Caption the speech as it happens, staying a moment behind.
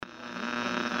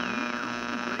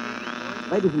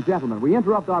Ladies and gentlemen, we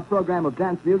interrupt our program of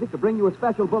dance music to bring you a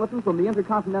special bulletin from the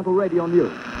Intercontinental Radio News.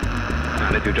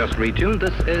 And if you just retuned,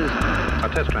 this is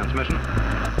a test transmission.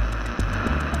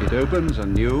 It opens a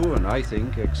new and, I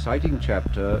think, exciting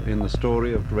chapter in the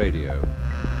story of radio.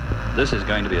 This is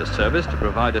going to be a service to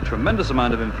provide a tremendous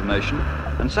amount of information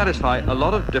and satisfy a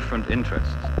lot of different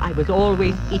interests. I was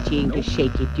always itching to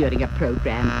shake it during a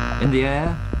program. In the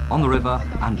air, on the river,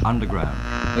 and underground.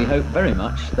 We hope very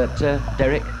much that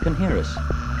Derek can hear us.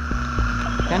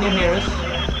 Can you hear us?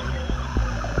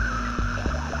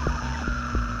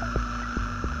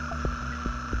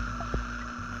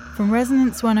 From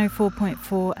Resonance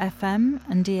 104.4 FM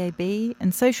and DAB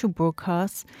and social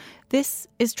broadcasts, this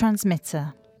is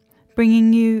Transmitter,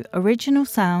 bringing you original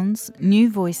sounds, new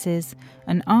voices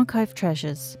and archive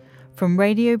treasures from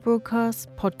radio broadcasts,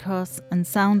 podcasts and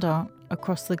sound art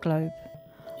across the globe.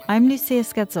 I'm Lucia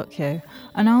Scadzocchio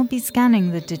and I'll be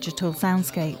scanning the digital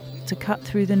soundscape to cut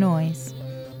through the noise.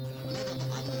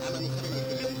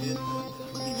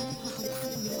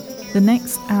 The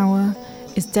next hour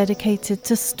is dedicated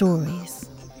to stories.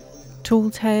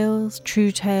 Tall tales,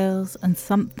 true tales, and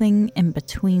something in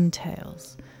between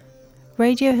tales.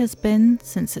 Radio has been,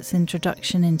 since its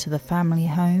introduction into the family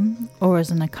home, or as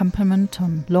an accompaniment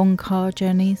on long car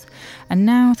journeys, and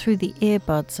now through the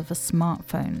earbuds of a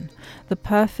smartphone, the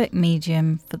perfect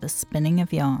medium for the spinning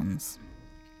of yarns.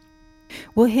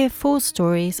 We'll hear 4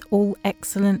 stories, all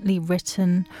excellently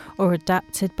written or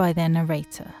adapted by their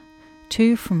narrator,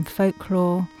 2 from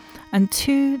folklore, and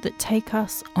 2 that take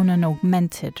us on an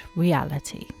augmented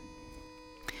reality.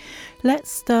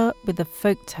 Let's start with a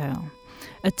folktale,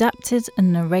 adapted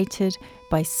and narrated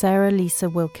by Sarah Lisa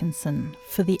Wilkinson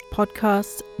for the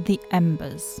podcast The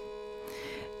Embers.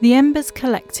 The Embers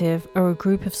Collective are a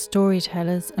group of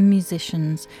storytellers and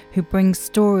musicians who bring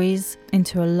stories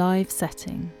into a live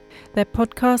setting. Their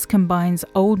podcast combines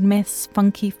old myths,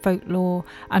 funky folklore,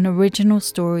 and original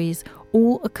stories,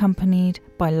 all accompanied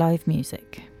by live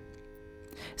music.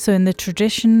 So in the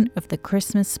tradition of the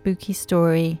Christmas spooky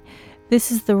story, this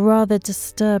is the rather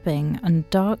disturbing and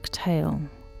dark tale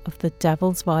of the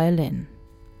Devil's Violin.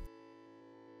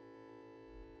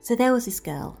 So there was this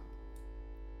girl,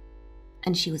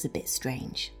 and she was a bit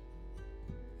strange.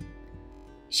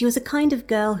 She was a kind of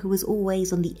girl who was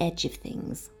always on the edge of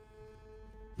things,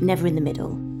 never in the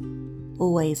middle,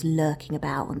 always lurking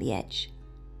about on the edge.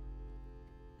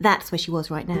 That's where she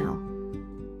was right now.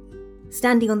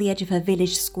 Standing on the edge of her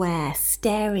village square,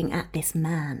 staring at this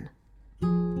man.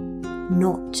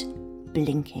 Not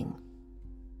blinking.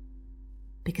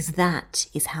 Because that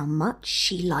is how much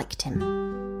she liked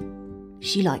him.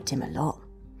 She liked him a lot.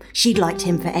 She'd liked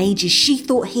him for ages. She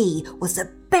thought he was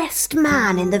the best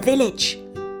man in the village.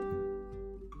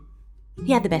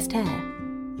 He had the best hair.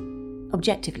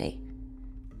 Objectively.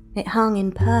 It hung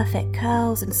in perfect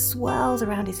curls and swirls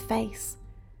around his face.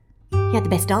 He had the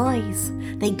best eyes.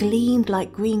 They gleamed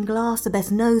like green glass. The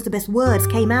best nose, the best words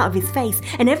came out of his face.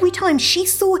 And every time she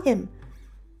saw him,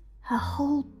 her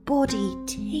whole body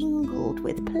tingled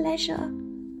with pleasure.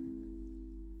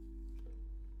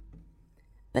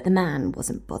 But the man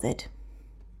wasn't bothered.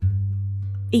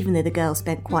 Even though the girl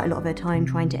spent quite a lot of her time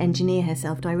trying to engineer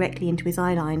herself directly into his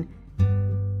eyeline,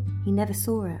 he never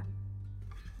saw her.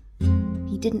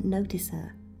 He didn't notice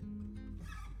her.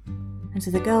 And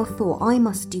so the girl thought, I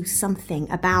must do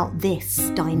something about this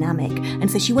dynamic.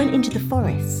 And so she went into the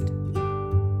forest,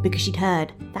 because she'd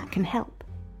heard that can help.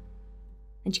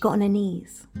 And she got on her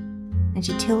knees, and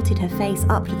she tilted her face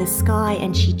up to the sky,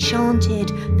 and she chanted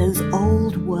those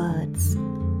old words,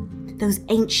 those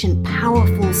ancient,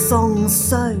 powerful songs.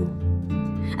 So,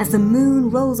 as the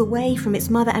moon rolls away from its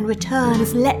mother and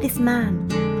returns, let this man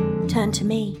turn to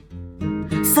me.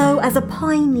 So, as a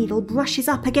pine needle brushes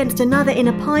up against another in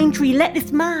a pine tree, let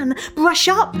this man brush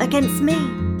up against me.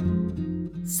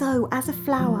 So, as a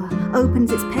flower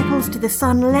opens its petals to the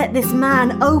sun, let this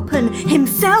man open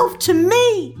himself to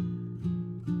me.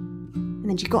 And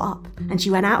then she got up and she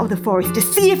ran out of the forest to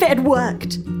see if it had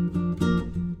worked.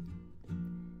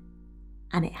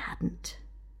 And it hadn't.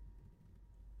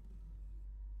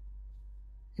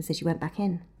 And so she went back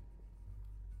in.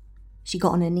 She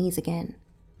got on her knees again.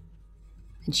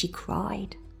 And she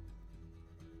cried.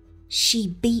 She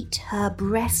beat her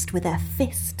breast with her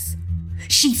fists.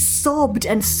 She sobbed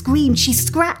and screamed. She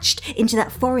scratched into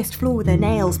that forest floor with her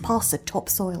nails, past the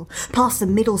topsoil, past the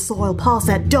middle soil, past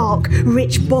that dark,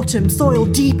 rich bottom soil,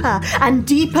 deeper and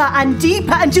deeper and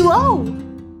deeper until, oh!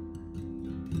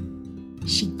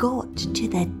 She got to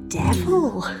the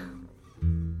devil.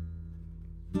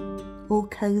 All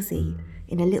cosy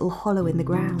in a little hollow in the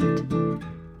ground.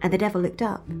 And the devil looked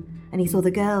up, and he saw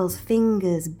the girl's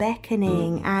fingers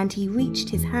beckoning, and he reached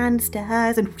his hands to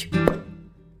hers and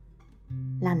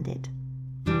landed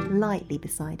lightly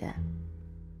beside her,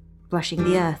 brushing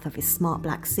the earth off his smart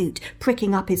black suit,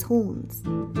 pricking up his horns.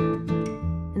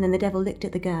 And then the devil looked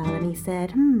at the girl and he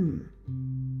said,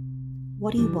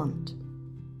 what do you want?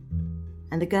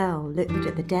 And the girl looked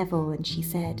at the devil and she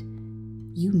said,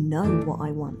 you know what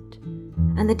I want.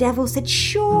 And the devil said,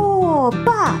 sure,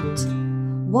 but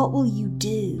what will you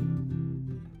do?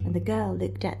 And the girl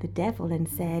looked at the devil and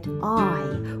said,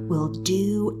 I will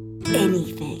do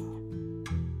anything.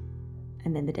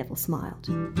 And then the devil smiled.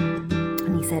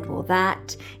 And he said, well,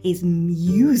 that is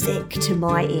music to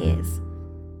my ears.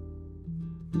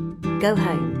 Go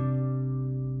home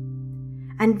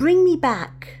and bring me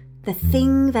back the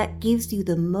thing that gives you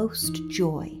the most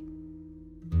joy.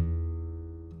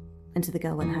 And so the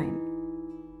girl went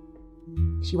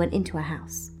home. She went into her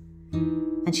house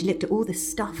and she looked at all the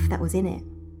stuff that was in it.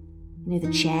 You know,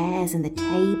 the chairs and the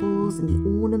tables and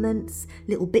the ornaments,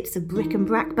 little bits of bric and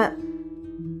brac, but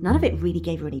none of it really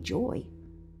gave her any joy.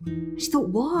 She thought,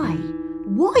 why?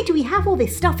 Why do we have all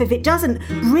this stuff if it doesn't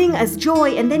bring us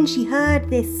joy? And then she heard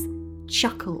this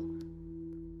chuckle.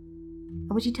 And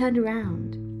when she turned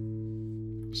around,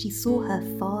 she saw her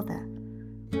father,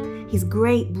 his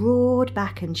great broad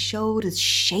back and shoulders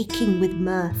shaking with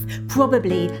mirth,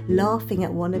 probably laughing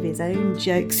at one of his own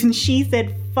jokes. And she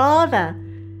said, Father,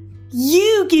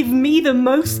 you give me the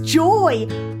most joy.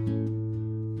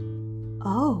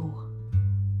 Oh.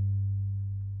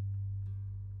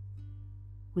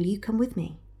 Will you come with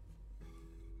me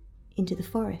into the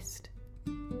forest?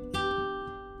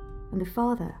 And the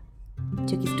father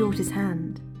took his daughter's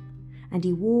hand and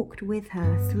he walked with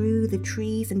her through the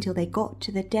trees until they got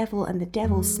to the devil, and the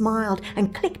devil smiled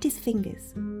and clicked his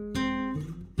fingers.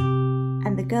 And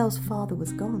the girl's father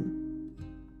was gone.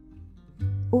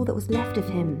 All that was left of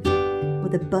him were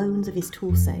the bones of his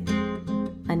torso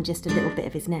and just a little bit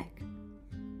of his neck.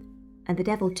 And the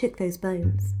devil took those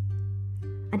bones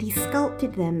and he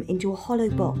sculpted them into a hollow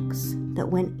box that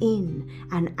went in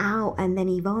and out, and then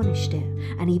he varnished it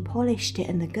and he polished it,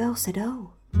 and the girl said,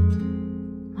 oh,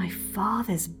 my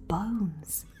father's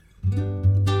bones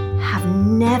have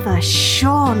never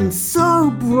shone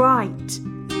so bright.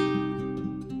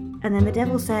 And then the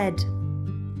devil said,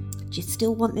 do you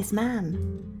still want this man?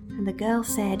 And the girl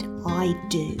said, I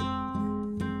do.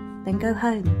 Then go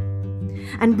home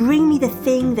and bring me the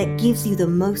thing that gives you the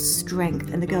most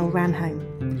strength. And the girl ran home.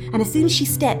 And as soon as she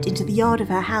stepped into the yard of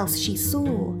her house, she saw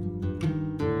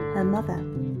her mother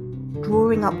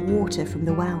drawing up water from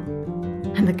the well.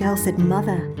 And the girl said,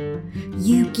 Mother,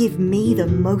 you give me the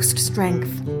most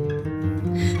strength.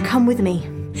 Come with me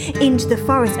into the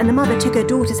forest. And the mother took her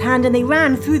daughter's hand and they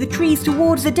ran through the trees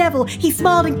towards the devil. He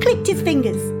smiled and clicked his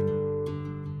fingers.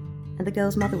 And the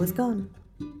girl's mother was gone.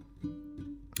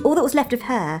 All that was left of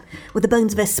her were the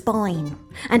bones of her spine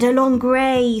and her long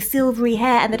grey, silvery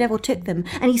hair, and the devil took them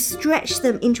and he stretched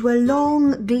them into a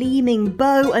long, gleaming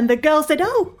bow, and the girl said,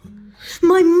 oh,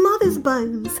 my mother's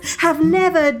bones have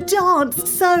never danced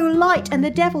so light. And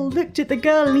the devil looked at the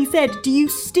girl and he said, do you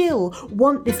still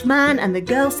want this man? And the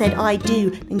girl said, I do.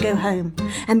 Then go home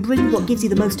and bring what gives you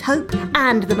the most hope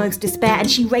and the most despair. And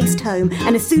she raced home,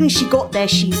 and as soon as she got there,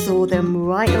 she saw them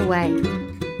right away.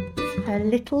 Her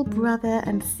little brother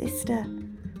and sister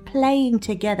playing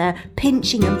together,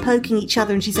 pinching and poking each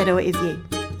other, and she said, oh, it is you.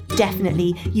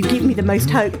 Definitely, you give me the most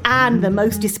hope and the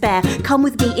most despair. Come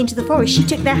with me into the forest. She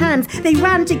took their hands, they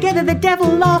ran together, the devil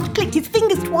laughed, clicked his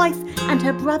fingers twice, and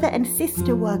her brother and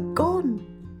sister were gone.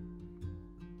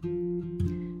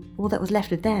 All that was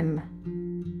left of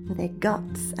them were their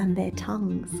guts and their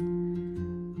tongues.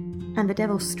 And the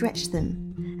devil stretched them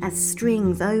as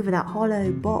strings over that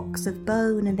hollow box of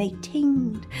bone, and they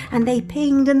tinged and they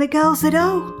pinged, and the girl said,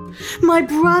 oh, my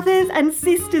brothers and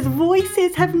sisters'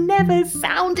 voices have never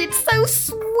sounded so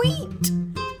sweet.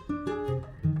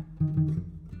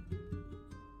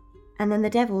 And then the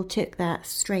devil took that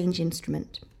strange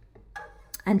instrument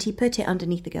and he put it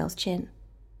underneath the girl's chin.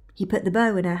 He put the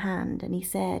bow in her hand and he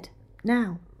said,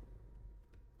 now,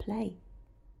 play.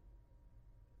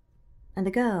 And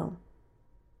the girl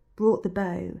brought the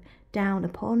bow down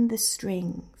upon the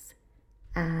strings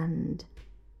and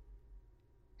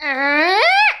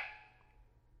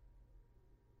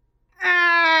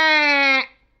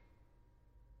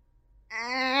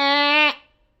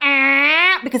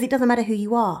because it doesn't matter who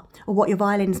you are or what your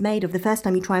violin's made of, the first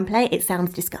time you try and play it, it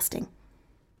sounds disgusting.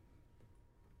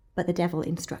 But the devil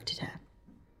instructed her.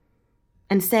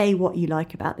 And say what you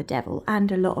like about the devil,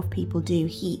 and a lot of people do,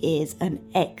 he is an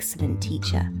excellent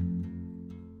teacher.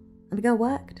 And the girl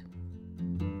worked.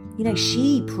 You know,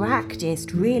 she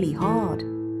practiced really hard.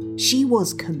 She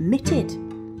was committed,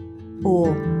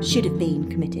 or should have been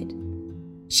committed.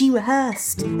 She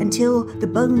rehearsed until the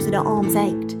bones in her arms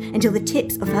ached, until the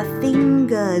tips of her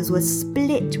fingers were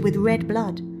split with red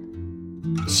blood.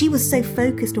 She was so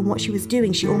focused on what she was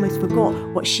doing, she almost forgot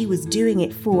what she was doing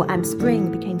it for, and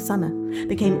spring became summer,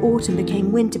 became autumn,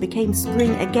 became winter, became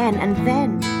spring again, and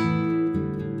then,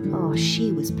 oh,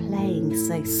 she was playing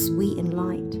so sweet and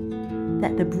light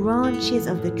that the branches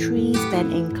of the trees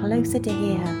bent in closer to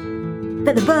hear her,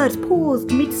 that the birds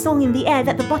paused mid-song in the air,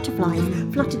 that the butterflies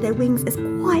fluttered their wings as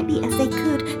quietly as they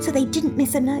could so they didn't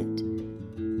miss a note.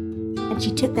 And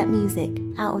she took that music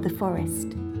out of the forest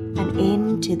and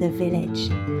into the village.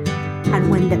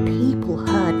 And when the people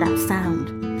heard that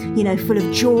sound, you know, full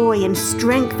of joy and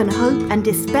strength and hope and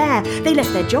despair, they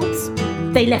left their jobs,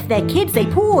 they left their kids, they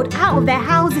poured out of their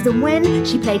houses, and when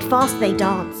she played fast, they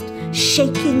danced,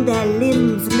 shaking their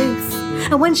limbs loose.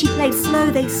 And when she played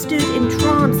slow, they stood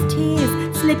entranced,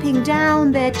 tears slipping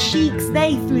down their cheeks.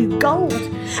 They threw gold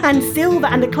and silver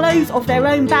and the clothes off their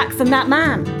own backs. And that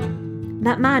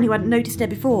man who hadn't noticed her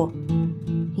before,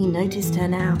 he noticed her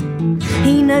now.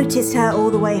 He noticed her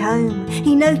all the way home.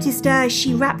 He noticed her as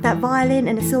she wrapped that violin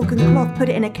in a silken cloth, put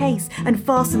it in a case and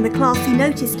fastened the clasp. He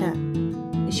noticed her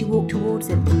as she walked towards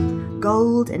him,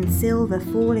 gold and silver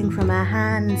falling from her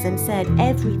hands, and said,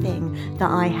 "Everything that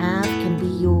I have can be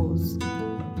yours.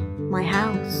 My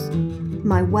house,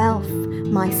 my wealth,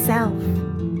 myself,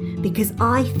 because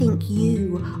I think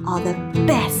you are the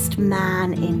best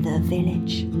man in the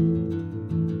village."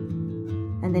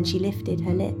 And then she lifted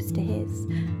her lips to his.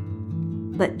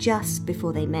 But just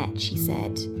before they met, she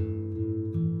said,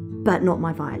 "But not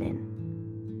my violin.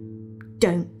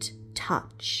 Don't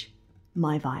touch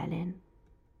my violin."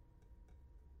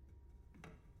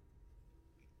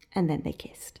 And then they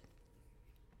kissed.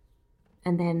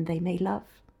 And then they made love.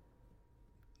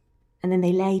 And then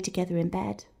they lay together in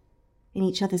bed, in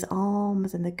each other's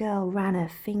arms, and the girl ran her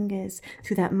fingers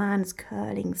through that man's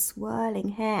curling, swirling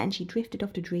hair, and she drifted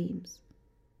off to dreams,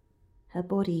 her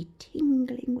body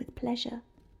tingling with pleasure.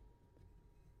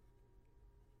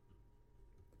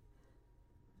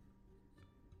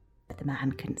 But the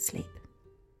man couldn't sleep.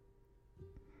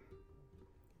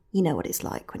 You know what it's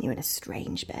like when you're in a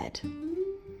strange bed,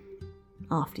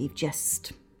 after you've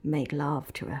just made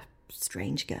love to a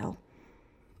strange girl.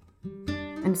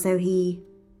 And so he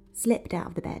slipped out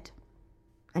of the bed,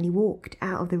 and he walked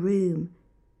out of the room,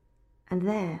 and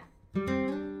there,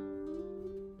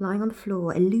 lying on the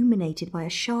floor, illuminated by a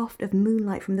shaft of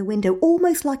moonlight from the window,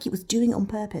 almost like it was doing it on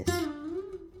purpose,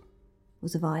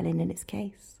 was a violin in its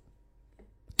case.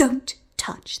 "Don't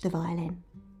touch the violin."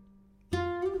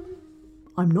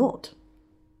 "I'm not,"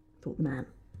 thought the man.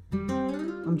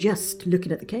 "I'm just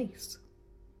looking at the case."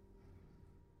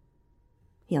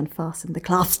 He unfastened the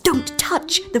clasp. "Don't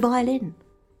touch the violin."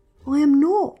 "I am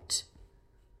not.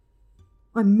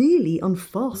 I'm merely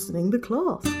unfastening the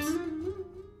clasps."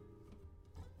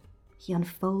 He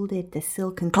unfolded the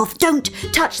silken cloth. "Don't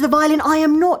touch the violin. I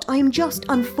am not. I am just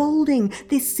unfolding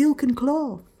this silken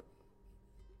cloth."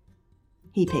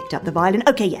 He picked up the violin.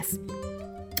 "Okay, yes.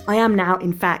 I am now,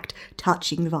 in fact,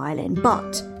 touching the violin,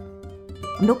 but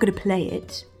I'm not going to play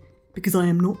it because I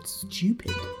am not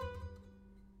stupid."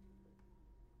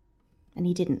 And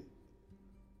he didn't.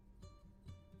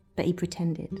 But he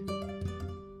pretended.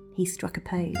 He struck a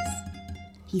pose.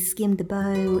 He skimmed the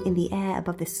bow in the air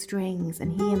above the strings,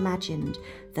 and he imagined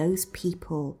those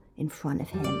people in front of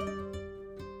him,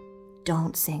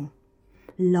 dancing,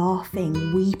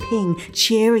 laughing, weeping,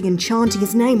 cheering and chanting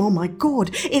his name. Oh my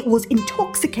God, it was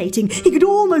intoxicating. He could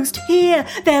almost hear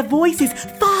their voices.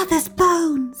 "Father's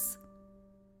bones!"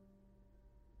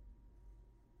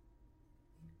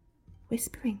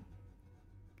 Whispering.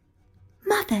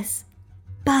 "Mother's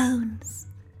bones!"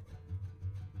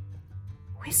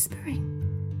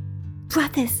 Whispering.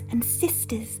 "Brothers and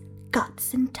sisters,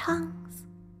 guts and tongues."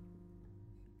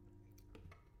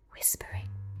 Whispering.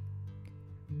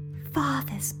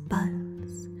 "Father's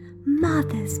bones,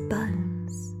 mother's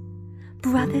bones,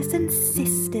 brothers and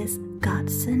sisters,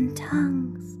 guts and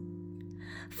tongues.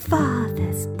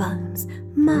 Father's bones,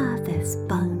 mother's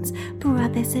bones,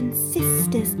 brothers and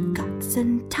sisters, guts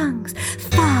and tongues.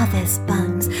 Father's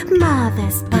bones,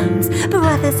 mother's bones,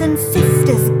 brothers and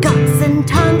sisters, guts and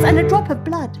tongues." And a drop of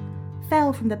blood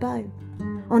fell from the bow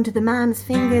onto the man's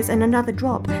fingers, and another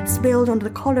drop spilled onto the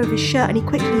collar of his shirt, and he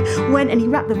quickly went and he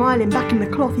wrapped the violin back in the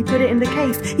cloth. He put it in the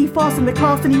case, he fastened the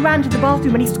clasp, and he ran to the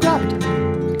bathroom and he scrubbed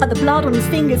at the blood on his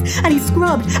fingers, and he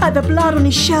scrubbed at the blood on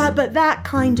his shirt, but that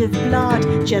kind of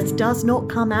blood just does not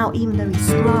come out even though he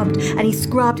scrubbed, and he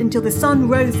scrubbed until the sun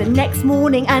rose the next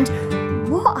morning, and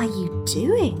what are you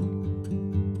doing?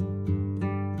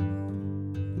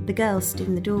 The girl stood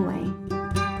in the doorway,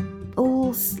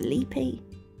 all sleepy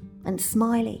and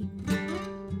smiley.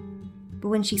 But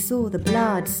when she saw the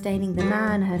blood staining the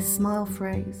man, her smile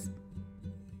froze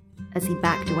as he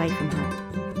backed away from her,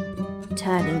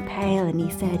 turning pale, and he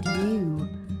said, "You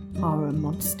are a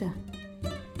monster.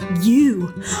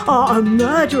 You are a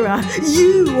murderer.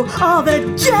 You are the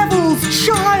devil's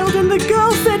child." And the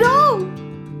girl said, "Oh,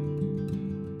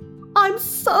 I'm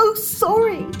so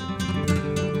sorry.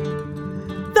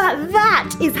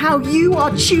 That is how you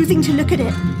are choosing to look at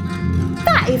it.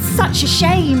 That is such a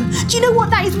shame. Do you know what?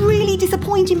 That is really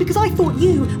disappointing, because I thought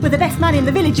you were the best man in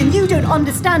the village and you don't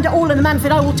understand at all." And the man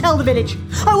said, "I will tell the village.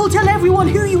 I will tell everyone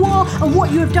who you are and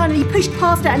what you have done." And he pushed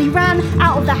past her and he ran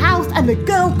out of the house, and the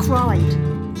girl cried.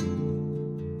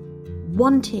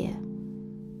 One tear.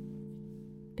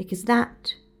 Because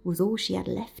that was all she had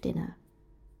left in her.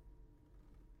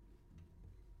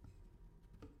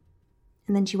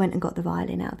 And then she went and got the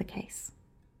violin out of the case.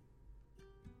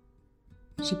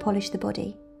 She polished the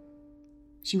body.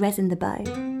 She resined the bow.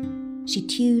 She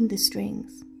tuned the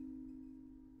strings.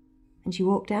 And she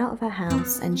walked out of her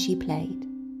house and she played.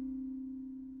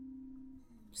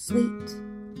 Sweet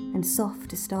and soft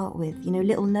to start with,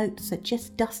 little notes that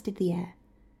just dusted the air.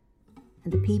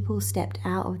 And the people stepped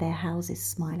out of their houses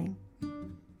smiling.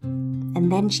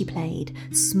 And then she played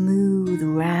smooth,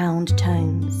 round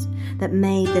tones that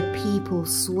made the people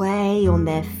sway on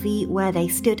their feet where they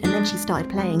stood. And then she started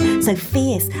playing so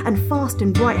fierce and fast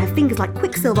and bright, her fingers like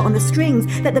quicksilver on the strings,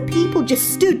 that the people just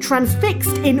stood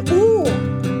transfixed in awe.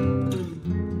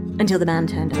 Until the man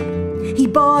turned up. He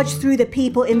barged through the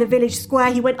people in the village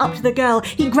square. He went up to the girl.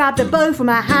 He grabbed the bow from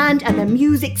her hand, and the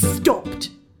music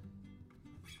stopped.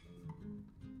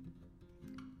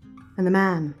 And the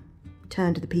man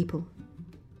turned to the people,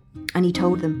 and he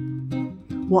told them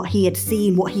what he had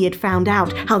seen, what he had found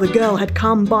out, how the girl had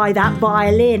come by that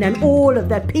violin, and all of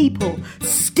the people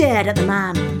stared at the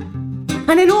man.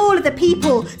 And then all of the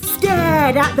people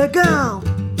stared at the girl.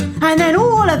 And then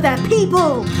all of the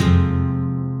people...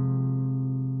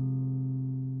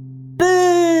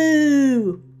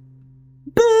 Boo!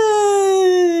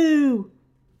 Boo!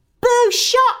 Boo,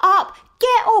 shut up!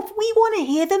 Get off! We want to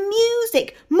hear the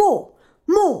music! More!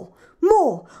 More!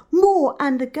 More! More!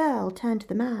 And the girl turned to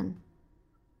the man.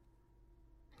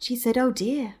 She said, "Oh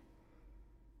dear.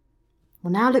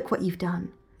 Well, now look what you've done.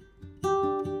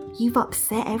 You've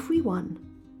upset everyone.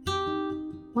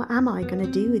 What am I going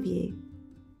to do with you?"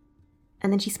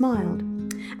 And then she smiled,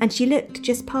 and she looked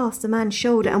just past the man's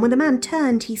shoulder, and when the man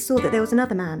turned, he saw that there was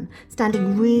another man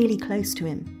standing really close to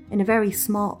him in a very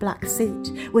smart black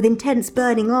suit with intense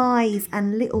burning eyes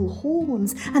and little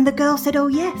horns. And the girl said, "Oh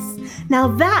yes, now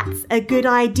that's a good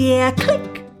idea."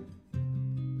 Click!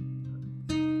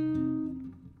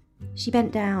 She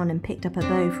bent down and picked up her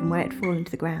bow from where it had fallen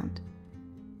to the ground.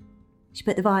 She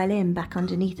put the violin back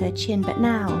underneath her chin, but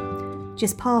now,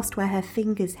 just past where her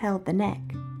fingers held the neck,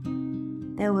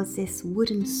 there was this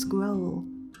wooden scroll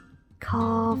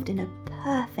carved in a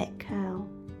perfect curl.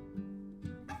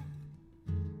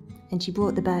 And she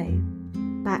brought the bow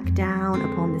back down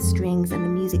upon the strings, and the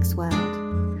music swirled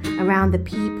around the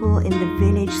people in the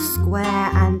village square,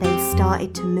 and they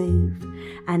started to move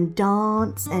and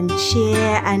dance and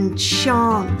cheer and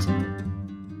chant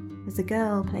as the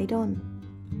girl played on,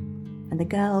 and the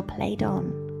girl played on,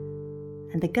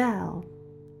 and the girl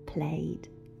played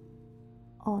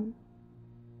on.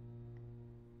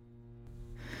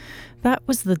 That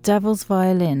was The Devil's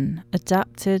Violin,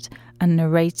 adapted and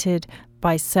narrated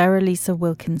by Sarah Lisa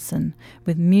Wilkinson,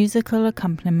 with musical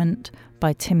accompaniment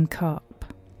by Tim Karp.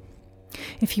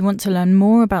 If you want to learn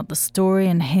more about the story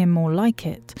and hear more like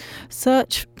it,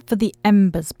 search for the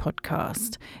Embers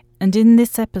podcast. And in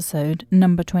this episode,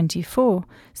 number 24,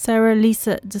 Sarah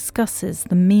Lisa discusses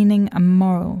the meaning and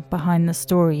moral behind the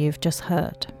story you've just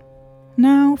heard.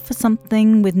 Now for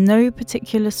something with no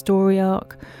particular story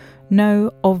arc,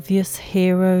 no obvious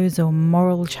heroes or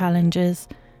moral challenges.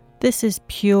 This is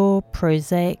pure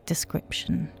prosaic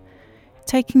description,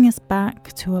 taking us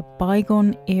back to a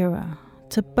bygone era,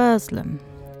 to Burslem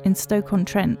in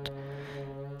Stoke-on-Trent,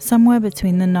 somewhere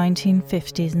between the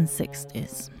 1950s and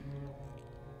 60s.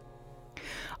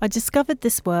 I discovered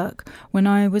this work when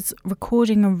I was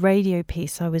recording a radio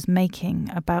piece I was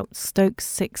making about Stoke's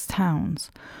 6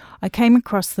 towns. I came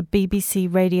across the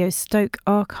BBC Radio Stoke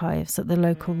archives at the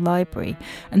local library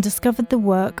and discovered the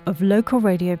work of local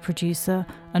radio producer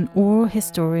and oral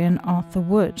historian Arthur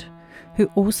Wood, who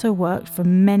also worked for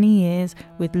many years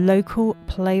with local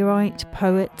playwright,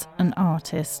 poet and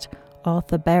artist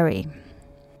Arthur Berry.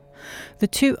 The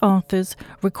two Arthurs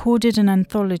recorded an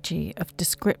anthology of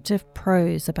descriptive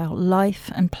prose about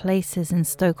life and places in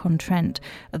Stoke-on-Trent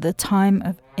at the time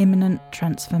of imminent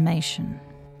transformation.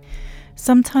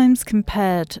 Sometimes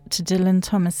compared to Dylan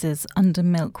Thomas's Under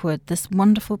Milkwood, this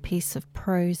wonderful piece of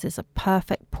prose is a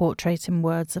perfect portrait in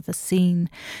words of a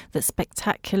scene that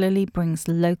spectacularly brings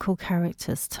local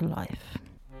characters to life.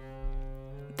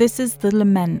 This is the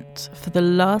lament for the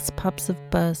last pubs of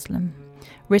Burslem,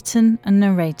 written and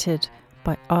narrated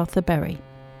by Arthur Berry.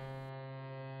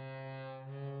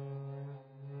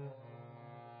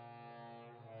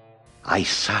 I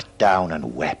sat down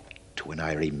and wept when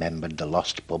I remembered the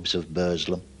lost pubs of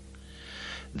Burslem,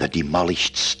 the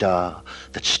demolished Star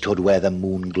that stood where the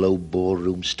Moonglow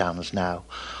ballroom stands now,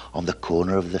 on the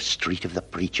corner of the Street of the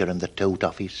Preacher and the Tote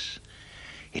Office.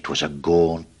 It was a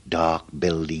gaunt, dark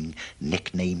building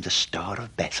nicknamed the Star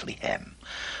of Bethlehem,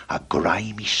 a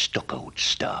grimy stuccoed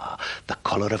star, the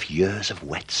colour of years of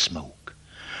wet smoke.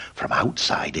 From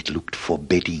outside it looked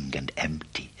forbidding and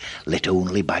empty, lit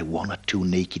only by 1 or 2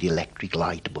 naked electric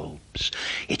light bulbs.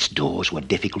 Its doors were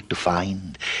difficult to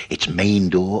find. Its main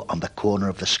door on the corner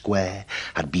of the square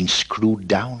had been screwed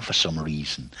down for some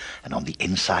reason, and on the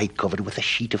inside covered with a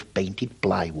sheet of painted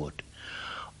plywood.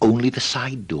 Only the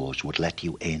side doors would let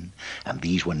you in, and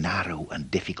these were narrow and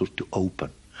difficult to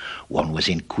open. One was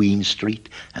in Queen Street,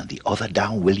 and the other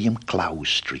down William Clowes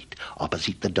Street,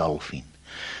 opposite the Dolphin.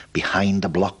 Behind the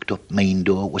blocked-up main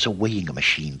door was a weighing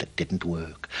machine that didn't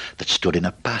work, that stood in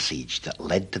a passage that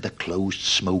led to the closed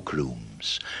smoke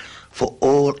rooms. For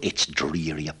all its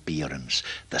dreary appearance,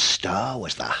 the Star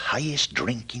was the highest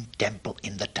drinking temple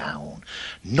in the town.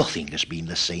 Nothing has been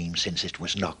the same since it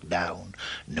was knocked down.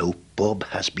 No pub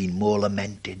has been more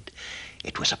lamented.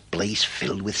 It was a place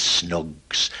filled with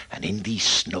snugs, and in these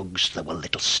snugs there were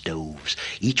little stoves,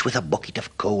 each with a bucket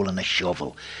of coal and a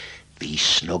shovel. These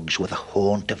snugs were the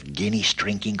haunt of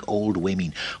Guinness-drinking old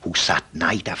women who sat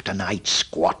night after night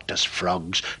squat as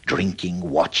frogs, drinking,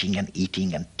 watching and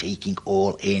eating and taking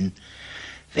all in.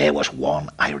 There was one,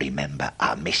 I remember,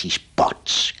 a Mrs.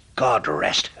 Potts, God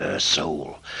rest her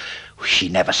soul. She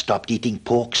never stopped eating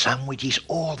pork sandwiches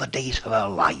all the days of her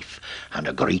life, and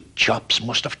her great chops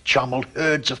must have chommeled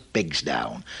herds of pigs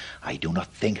down. I do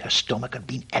not think her stomach had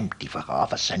been empty for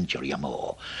half a century or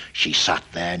more. She sat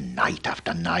there night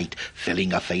after night,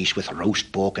 filling her face with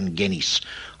roast pork and Guinness.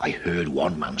 I heard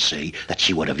one man say that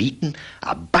she would have eaten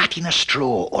a bat in a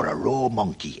straw or a raw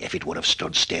monkey if it would have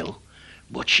stood still.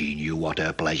 But she knew what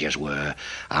her pleasures were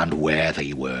and where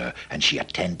they were, and she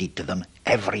attended to them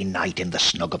every night in the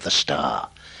snug of the Star.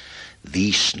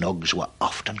 These snugs were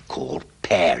often called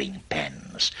pairing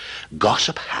pens.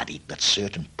 Gossip had it that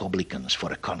certain publicans,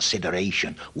 for a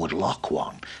consideration, would lock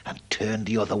one and turn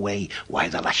the other way while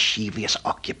the lascivious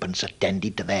occupants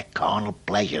attended to their carnal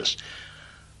pleasures.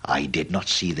 I did not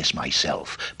see this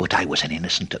myself, but I was an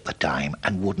innocent at the time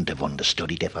and wouldn't have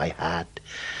understood it if I had.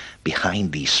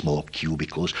 Behind these small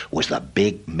cubicles was the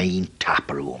big main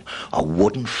tap room, a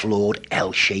wooden-floored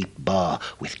L-shaped bar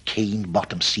with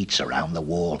cane-bottom seats around the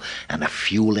wall and a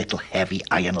few little heavy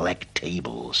iron-legged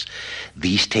tables.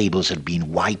 These tables had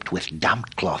been wiped with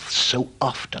damp cloths so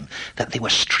often that they were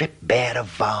stripped bare of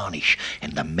varnish,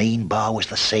 and the main bar was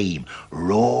the same,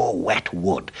 raw, wet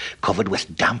wood covered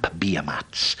with damp beer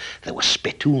mats. There were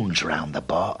spittoons round the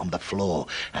bar on the floor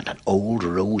and an old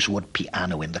rosewood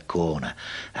piano in the corner,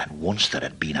 and once there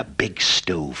had been a big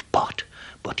stove pot,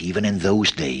 but even in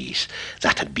those days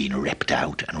that had been ripped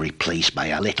out and replaced by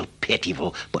a little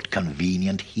pitiful but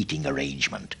convenient heating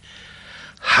arrangement.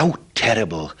 How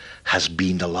terrible has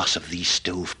been the loss of these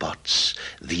stovepots,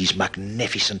 these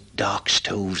magnificent dark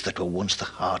stoves that were once the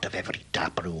heart of every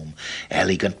tap room,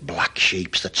 elegant black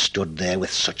shapes that stood there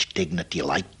with such dignity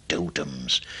like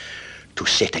totems. To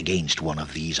sit against one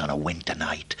of these on a winter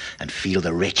night and feel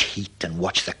the rich heat and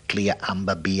watch the clear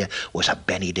amber beer was a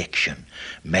benediction.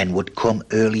 Men would come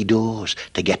early doors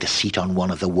to get a seat on one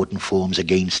of the wooden forms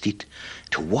against it.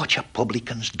 To watch a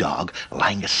publican's dog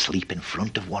lying asleep in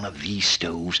front of one of these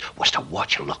stoves was to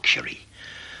watch luxury.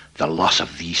 The loss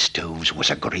of these stoves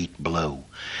was a great blow.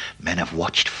 Men have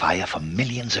watched fire for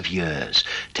millions of years.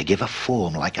 To give a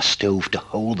form like a stove to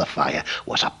hold the fire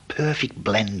was a perfect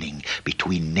blending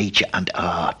between nature and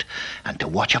art. And to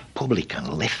watch a publican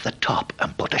lift the top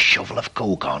and put a shovel of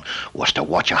coke on was to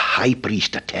watch a high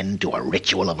priest attend to a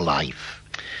ritual of life.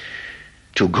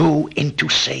 To go into,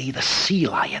 say, the Sea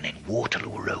Lion in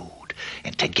Waterloo Road,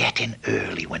 and to get in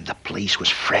early when the place was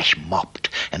fresh mopped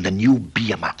and the new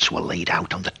beer mats were laid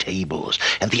out on the tables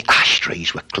and the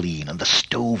ashtrays were clean and the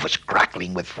stove was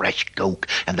crackling with fresh coke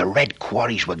and the red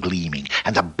quarries were gleaming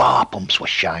and the bar pumps were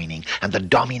shining and the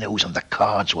dominoes and the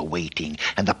cards were waiting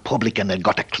and the publican had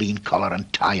got a clean collar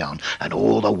and tie on and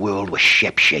all the world was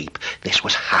ship-shape. This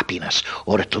was happiness,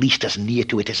 or at least as near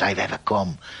to it as I've ever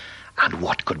come. And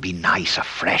what could be nicer,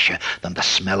 fresher than the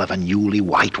smell of a newly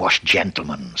whitewashed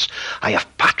gentleman's? I have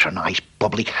patronised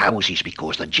public houses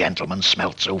because the gentlemen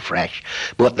smelt so fresh.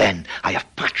 But then I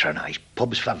have patronised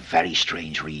pubs for very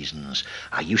strange reasons.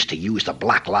 I used to use the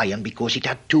Black Lion because it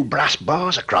had 2 brass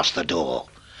bars across the door.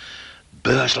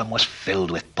 Burslem was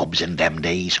filled with pubs in them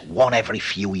days, one every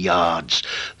few yards.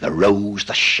 The Rose,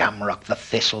 the Shamrock, the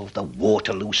Thistle, the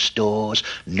Waterloo Stores,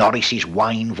 Norris's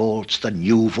Wine Vaults, the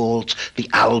New Vaults, the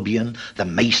Albion, the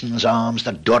Mason's Arms,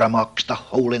 the Durhamocks, the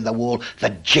Hole in the Wall,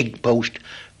 the Jig Post.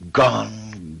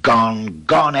 Gone, gone,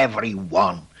 gone every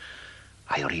one.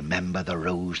 I remember the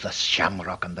Rose, the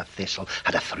Shamrock and the Thistle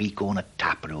had a 3-cornered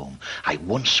tap room. I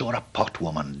once saw a pot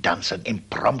woman dance an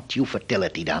impromptu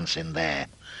fertility dance in there.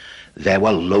 There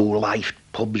were low-life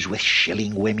pubs with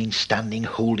shilling women standing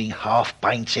holding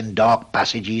half-pints in dark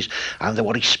passages, and there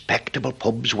were respectable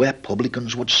pubs where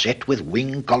publicans would sit with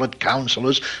wing-collared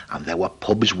councillors, and there were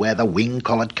pubs where the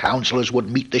wing-collared councillors would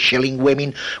meet the shilling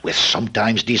women, with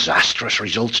sometimes disastrous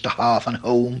results to hearth and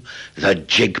home. The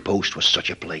Jig Post was such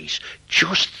a place.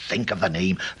 Just think of the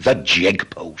name, the Jig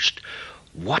Post.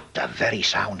 What the very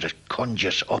sounds it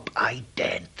conjures up, I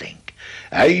daren't think.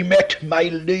 I met my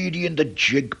lady in the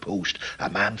Jig Post. A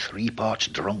man 3 parts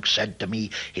drunk said to me,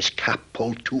 his cap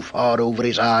pulled too far over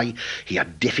his eye. He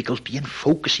had difficulty in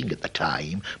focusing at the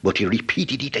time, but he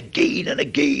repeated it again and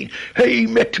again. I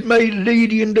met my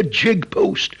lady in the Jig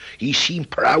Post. He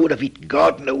seemed proud of it,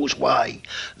 God knows why.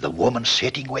 The woman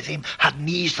sitting with him had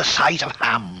knees the size of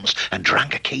hams and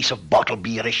drank a case of bottled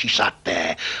beer as she sat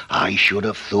there. I should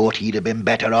have thought he'd have been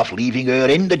better off leaving her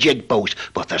in the Jig Post,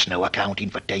 but there's no accounting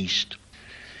for taste.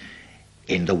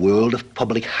 In the world of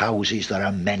public houses there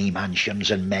are many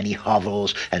mansions and many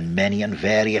hovels and many and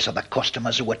various are the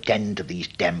customers who attend to these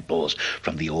temples,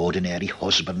 from the ordinary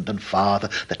husband and father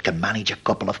that can manage a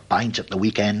couple of pints at the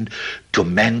weekend to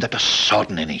men that are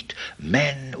sodden in it,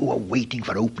 men who are waiting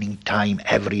for opening time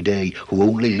every day, who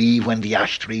only leave when the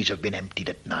ashtrays have been emptied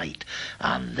at night.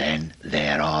 And then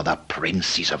there are the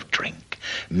princes of drink,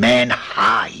 men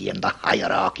high in the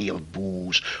hierarchy of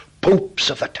booze, popes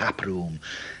of the tap room.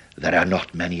 There are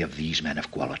not many of these men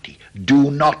of quality. Do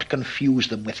not confuse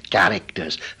them with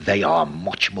characters. They are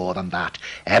much more than that.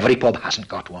 Every pub hasn't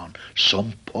got one.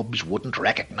 Some pubs wouldn't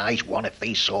recognise one if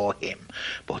they saw him.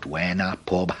 But when a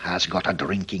pub has got a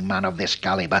drinking man of this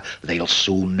calibre, they'll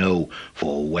soon know,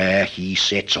 for where he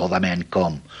sits other men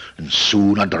come, and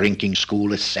soon a drinking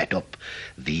school is set up.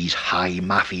 These high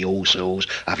mafiosos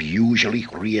have usually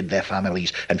reared their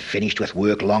families and finished with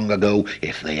work long ago,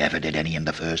 if they ever did any in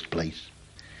the first place.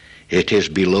 It is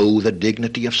below the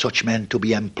dignity of such men to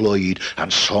be employed,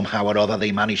 and somehow or other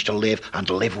they manage to live, and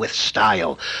live with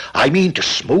style. I mean to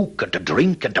smoke and to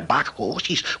drink and to back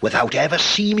horses without ever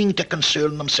seeming to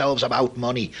concern themselves about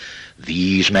money.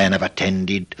 These men have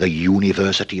attended the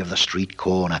University of the Street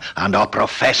Corner and are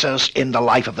professors in the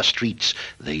life of the streets.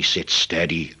 They sit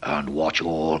steady and watch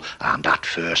all, and at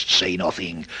first say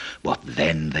nothing, but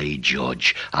then they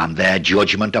judge, and their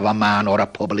judgment of a man or a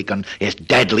publican is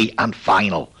deadly and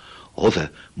final.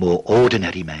 Other, more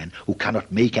ordinary men who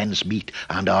cannot make ends meet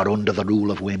and are under the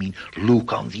rule of women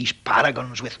look on these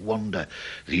paragons with wonder.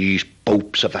 These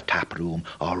popes of the tap room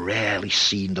are rarely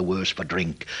seen the worse for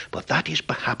drink, but that is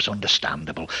perhaps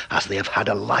understandable, as they have had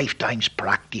a lifetime's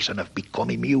practice and have become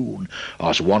immune.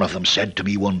 As one of them said to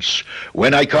me once,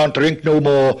 "When I can't drink no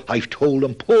more, I've told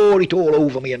them pour it all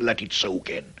over me and let it soak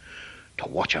in." To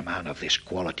watch a man of this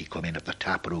quality come in at the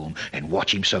tap room and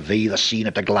watch him survey the scene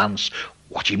at a glance,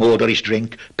 watch him order his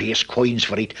drink, pay his coins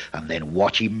for it, and then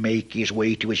watch him make his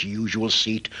way to his usual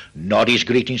seat, nod his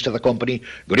greetings to the company.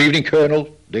 "Good evening,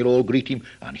 Colonel." They'll all greet him,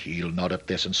 and he'll nod at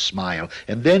this and smile,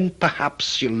 and then perhaps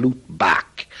salute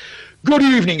back. "Good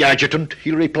evening, Adjutant,"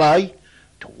 he'll reply.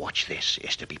 To watch this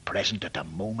is to be present at a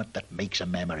moment that makes a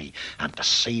memory, and to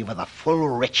savour the full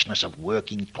richness of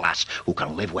working class who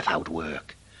can live without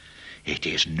work. It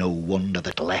is no wonder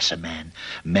that lesser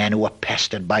men who are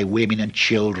pestered by women and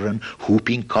children,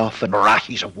 whooping cough and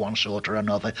rashes of one sort or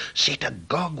another, sit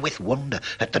agog with wonder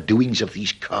at the doings of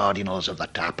these cardinals of the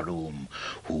tap room,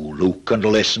 who look and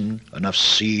listen and have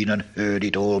seen and heard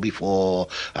it all before,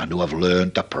 and who have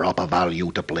learned the proper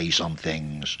value to place on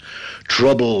things.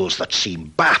 Troubles that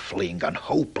seem baffling and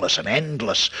hopeless and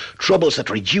endless, troubles that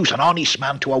reduce an honest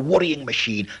man to a worrying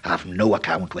machine, have no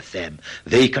account with them.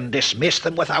 They can dismiss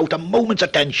them without a moment's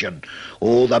attention.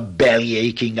 All the belly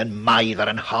aching and mither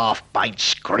and half-pint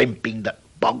scrimping that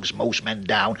bogs most men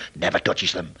down never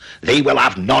touches them. They will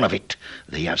have none of it.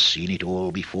 They have seen it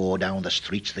all before down the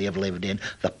streets they have lived in,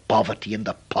 the poverty and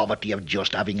the poverty of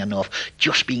just having enough,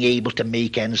 just being able to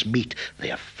make ends meet. They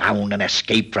have found an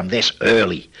escape from this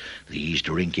early. These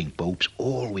drinking popes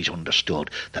always understood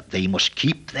that they must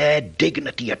keep their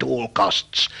dignity at all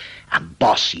costs, and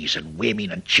bosses and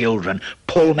women and children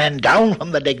pull men down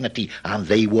from the dignity, and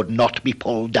they would not be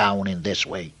pulled down in this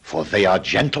way, for they are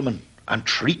gentlemen and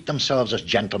treat themselves as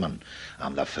gentlemen,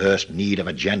 and the first need of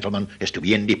a gentleman is to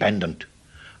be independent,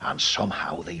 and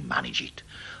somehow they manage it.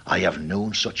 I have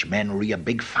known such men rear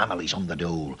big families on the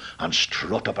dole and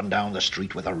strut up and down the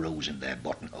street with a rose in their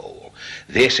buttonhole.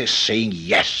 This is saying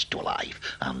yes to life,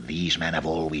 and these men have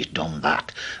always done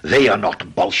that. They are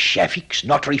not Bolsheviks,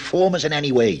 not reformers in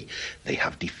any way. They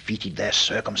have defeated their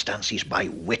circumstances by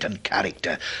wit and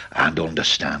character, and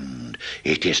understand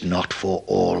it is not for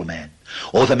all men.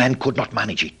 Other men could not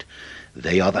manage it.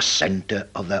 They are the centre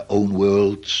of their own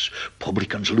worlds.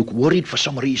 Publicans look worried for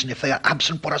some reason if they are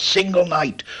absent for a single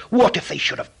night. What if they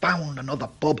should have found another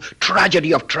pub?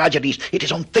 Tragedy of tragedies, it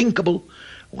is unthinkable.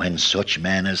 When such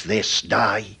men as this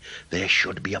die, there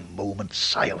should be a moment's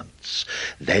silence.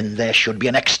 Then there should be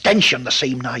an extension the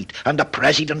same night, and the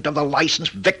president of the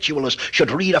licensed victuallers should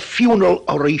read a funeral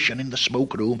oration in the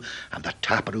smoke room, and the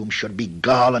tap room should be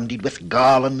garlanded with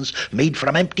garlands made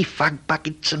from empty fag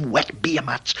packets and wet beer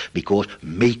mats, because,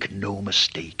 make no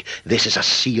mistake, this is a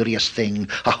serious thing,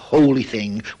 a holy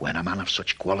thing, when a man of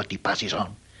such quality passes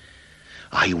on.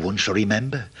 I once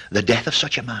remember the death of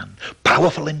such a man,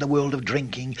 powerful in the world of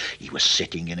drinking. He was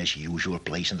sitting in his usual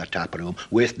place in the tap room,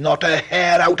 with not a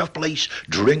hair out of place,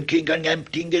 drinking and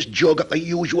emptying his jug at the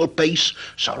usual pace,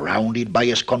 surrounded by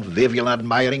his convivial and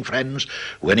admiring friends,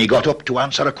 when he got up to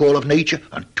answer a call of nature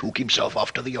and took himself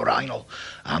off to the urinal.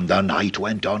 And the night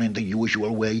went on in the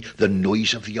usual way. The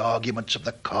noise of the arguments of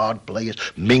the card players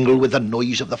mingled with the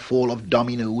noise of the fall of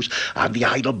dominoes and the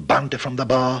idle banter from the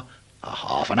bar. A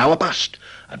half an hour passed,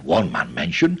 and one man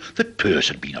mentioned that Perce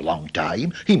had been a long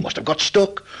time. He must have got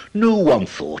stuck. No one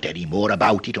thought any more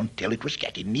about it until it was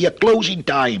getting near closing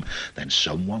time. Then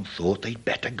someone thought they'd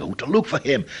better go to look for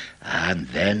him, and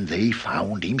then they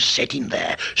found him sitting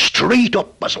there, straight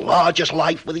up as large as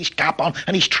life, with his cap on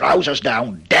and his trousers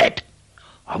down, dead.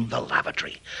 On the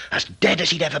lavatory, as dead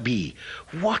as he'd ever be.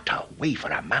 What a way for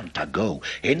a man to go,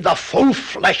 in the full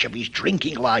flesh of his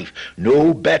drinking life.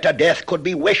 No better death could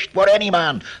be wished for any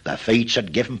man. The fates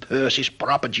had given Perce his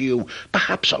proper due,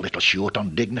 perhaps a little short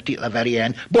on dignity at the very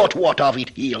end, but what of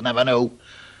it, he'll never know.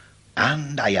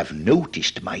 And I have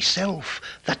noticed myself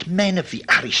that men of the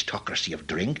aristocracy of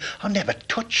drink are never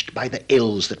touched by the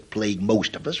ills that plague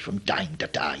most of us from time to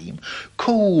time.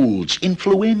 Colds,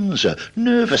 influenza,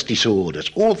 nervous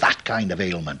disorders, all that kind of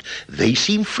ailment. They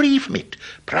seem free from it.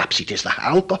 Perhaps it is the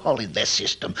alcohol in their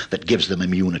system that gives them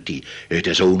immunity. It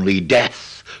is only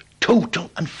death, total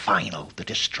and final,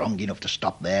 that is strong enough to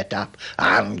stop their tap,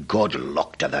 and good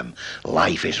luck to them.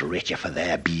 Life is richer for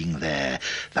their being there.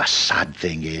 The sad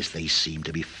thing is they seem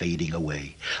to be fading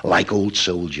away, like old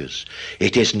soldiers.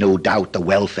 It is no doubt the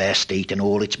welfare state and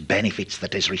all its benefits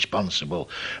that is responsible.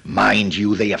 Mind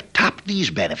you, they have tapped these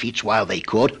benefits while they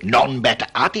could, none better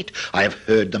at it. I have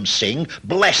heard them sing,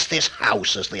 "Bless this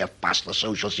house," as they have passed the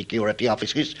Social Security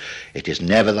offices. It is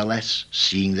nevertheless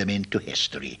seeing them into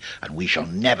history, and we shall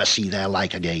never see their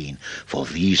like again, for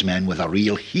these men were the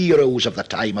real heroes of the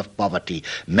time of poverty,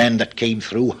 men that came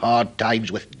through hard times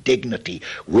with dignity,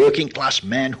 working class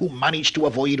men who managed to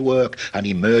avoid work and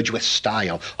emerge with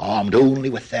style, armed only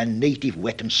with their native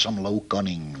wit and some low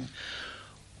cunning.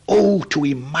 Oh, to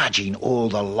imagine all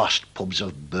the lost pubs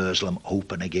of Burslem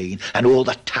open again, and all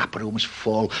the tap rooms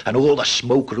full, and all the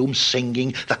smoke rooms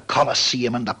singing, the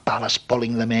Colosseum and the Palace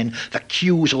pulling them in, the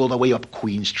queues all the way up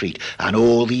Queen Street, and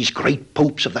all these great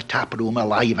popes of the tap room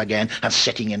alive again and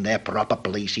sitting in their proper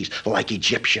places like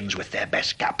Egyptians with their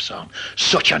best caps on.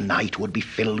 Such a night would be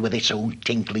filled with its own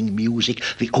tinkling music.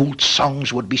 The old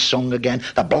songs would be sung again.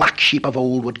 The black sheep of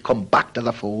old would come back to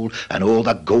the fold, and all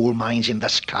the gold mines in the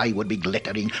sky would be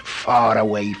glittering far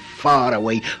away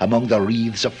among the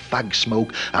wreaths of fag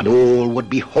smoke, and all would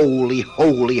be holy,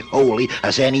 holy, holy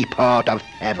as any part of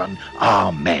heaven.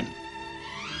 Amen.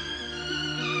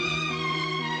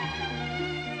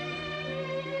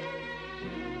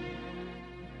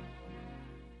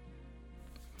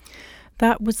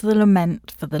 That was the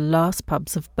lament for the last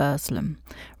pubs of Burslem,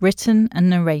 written and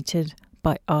narrated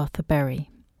by Arthur Berry.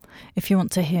 If you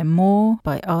want to hear more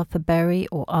by Arthur Berry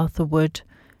or Arthur Wood,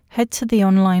 head to the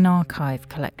online archive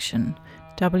collection,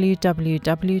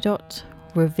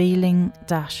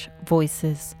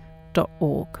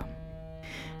 www.revealing-voices.org.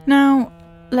 Now,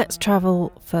 let's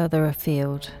travel further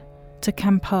afield, to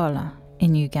Kampala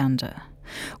in Uganda,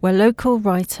 where local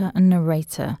writer and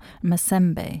narrator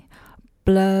Masembe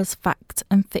blurs fact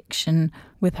and fiction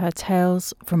with her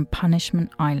tales from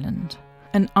Punishment Island,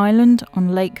 an island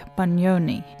on Lake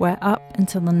Bunyoni, where up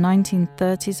until the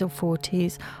 1930s or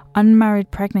 40s,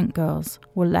 unmarried pregnant girls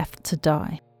were left to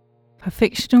die. Her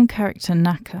fictional character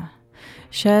Naka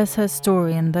shares her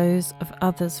story and those of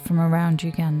others from around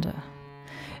Uganda.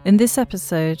 In this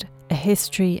episode, A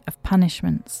History of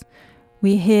Punishments,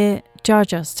 we hear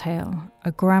Jaja's tale,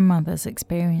 a grandmother's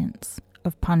experience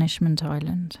of Punishment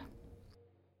Island.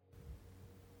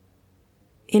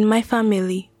 In my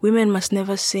family, women must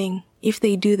never sing. If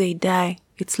they do, they die.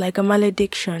 It's like a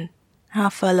malediction.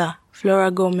 Hafala,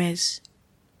 Flora Gomez.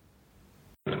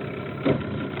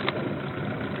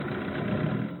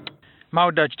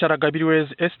 Mauda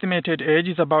Chitaragbirwe's estimated age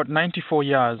is about 94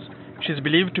 years. She is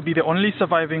believed to be the only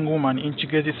surviving woman in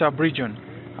Kigezi sub-region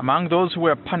among those who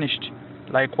were punished,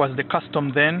 like was the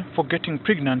custom then, for getting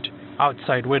pregnant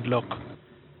outside wedlock.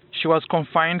 She was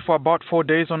confined for about 4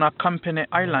 days on a Kampene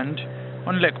Island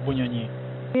on Lake Bunyonyi.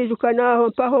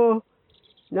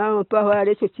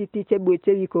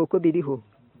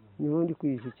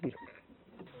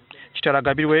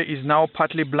 Chitaragbirwe is now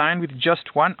partly blind with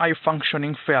just one eye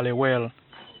functioning fairly well.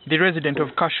 The resident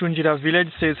of Kashunjira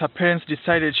village says her parents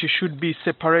decided she should be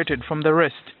separated from the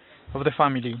rest of the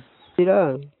family.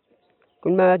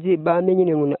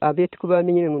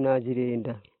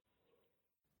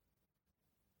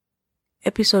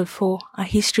 Episode 4, A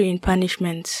History in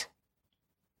Punishments.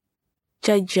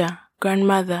 Jaja,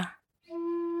 grandmother.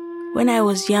 When I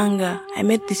was younger, I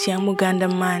met this young Muganda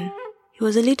man. He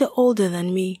was a little older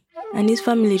than me, and his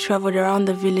family traveled around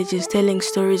the villages telling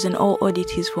stories and all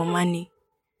oddities for money.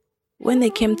 When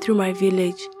they came through my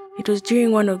village, it was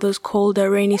during one of those colder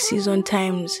rainy season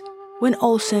times, when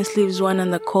all sense leaves one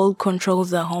and the cold controls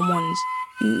the hormones.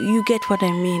 You get what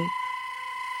I mean.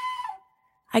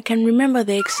 I can remember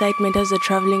the excitement as the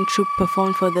traveling troupe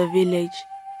performed for the village.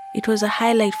 It was a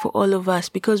highlight for all of us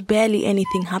because barely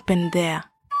anything happened there.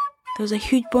 There was a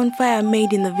huge bonfire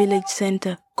made in the village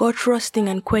center, got roasting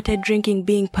and quetta drinking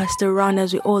being passed around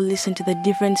as we all listened to the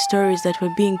different stories that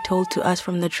were being told to us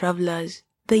from the travelers.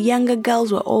 The younger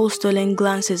girls were all stolen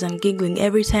glances and giggling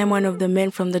every time one of the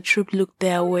men from the troop looked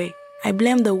their way. I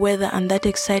blamed the weather and that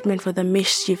excitement for the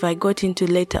mischief I got into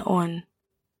later on.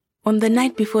 On the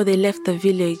night before they left the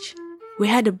village, we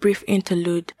had a brief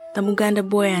interlude, the Muganda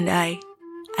boy and I.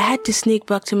 I had to sneak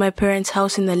back to my parents'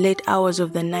 house in the late hours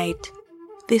of the night.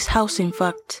 This house, in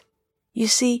fact. You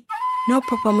see, no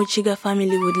proper Muchiga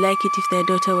family would like it if their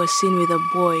daughter was seen with a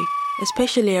boy,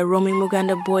 especially a roaming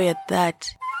Muganda boy at that.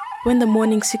 When the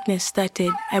morning sickness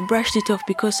started, I brushed it off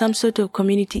because some sort of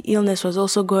community illness was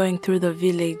also going through the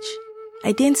village.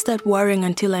 I didn't start worrying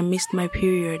until I missed my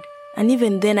period, and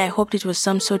even then I hoped it was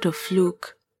some sort of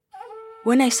fluke.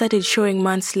 When I started showing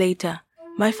months later,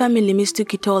 my family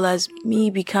mistook it all as me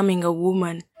becoming a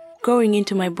woman, growing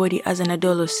into my body as an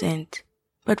adolescent.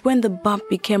 But when the bump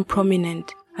became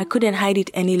prominent, I couldn't hide it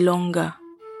any longer.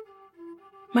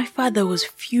 My father was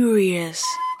furious.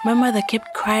 My mother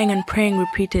kept crying and praying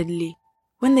repeatedly.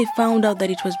 When they found out that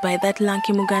it was by that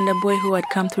lanky Muganda boy who had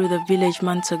come through the village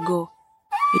months ago,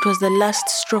 it was the last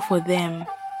straw for them.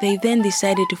 They then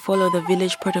decided to follow the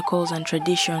village protocols and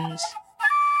traditions.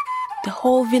 The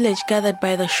whole village gathered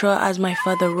by the shore as my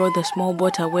father rowed the small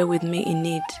boat away with me in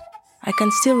it. I can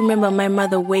still remember my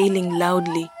mother wailing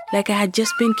loudly, like I had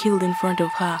just been killed in front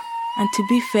of her. And to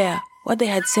be fair, what they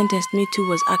had sentenced me to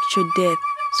was actual death,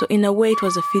 so in a way it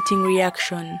was a fitting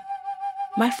reaction.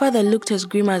 My father looked as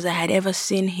grim as I had ever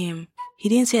seen him. He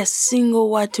didn't say a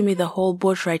single word to me the whole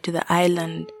boat ride to the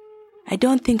island. I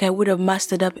don't think I would have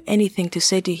mustered up anything to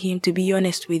say to him, to be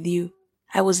honest with you.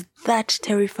 I was that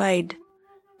terrified.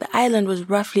 The island was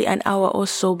roughly an hour or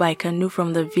so by canoe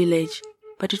from the village,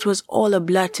 but it was all a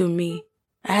blur to me.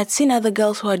 I had seen other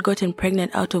girls who had gotten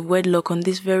pregnant out of wedlock on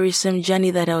this very same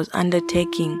journey that I was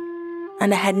undertaking,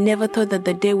 and I had never thought that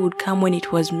the day would come when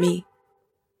it was me.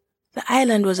 The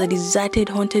island was a deserted,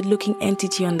 haunted-looking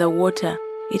entity on the water.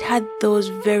 It had those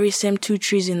very same 2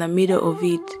 trees in the middle of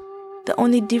it. The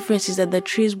only difference is that the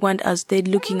trees weren't as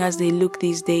dead-looking as they look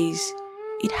these days.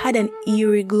 It had an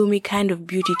eerie, gloomy kind of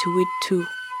beauty to it too.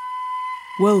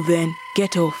 "Well then,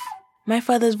 get off." My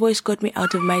father's voice got me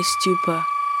out of my stupor.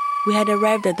 We had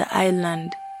arrived at the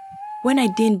island. When I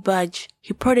didn't budge,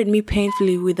 he prodded me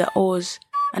painfully with the oars,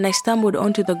 and I stumbled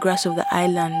onto the grass of the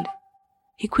island.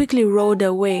 He quickly rowed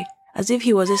away, as if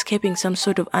he was escaping some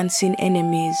sort of unseen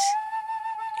enemies.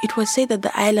 It was said that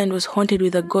the island was haunted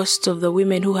with the ghosts of the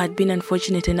women who had been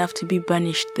unfortunate enough to be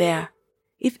banished there.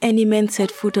 If any men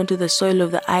set foot onto the soil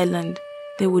of the island,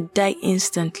 they would die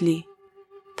instantly.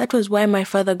 That was why my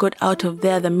father got out of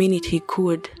there the minute he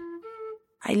could.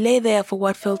 I lay there for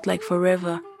what felt like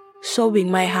forever, sobbing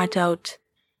my heart out.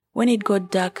 When it got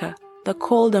darker, the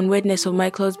cold and wetness of my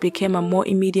clothes became a more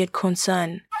immediate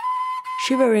concern.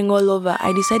 Shivering all over,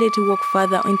 I decided to walk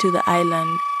further into the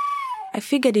island. I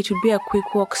figured it would be a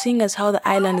quick walk, seeing as how the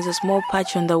island is a small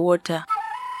patch on the water.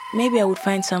 Maybe I would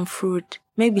find some fruit,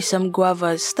 maybe some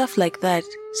guavas, stuff like that,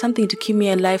 something to keep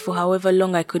me alive for however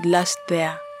long I could last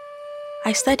there.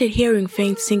 I started hearing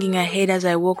faint singing ahead as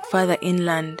I walked further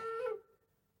inland.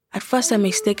 At first I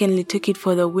mistakenly took it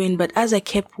for the wind, but as I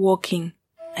kept walking,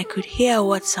 I could hear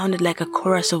what sounded like a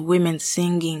chorus of women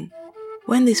singing.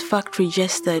 When this fact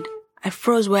registered, I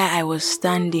froze where I was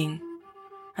standing.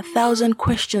 1,000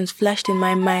 questions flashed in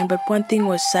my mind, but one thing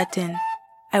was certain.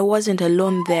 I wasn't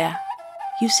alone there.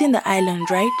 You've seen the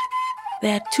island, right?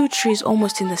 There are 2 trees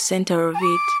almost in the center of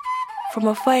it. From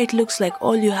afar it looks like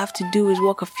all you have to do is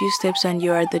walk a few steps and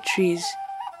you're at the trees.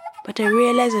 But I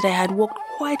realized that I had walked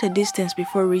quite a distance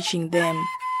before reaching them.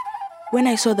 When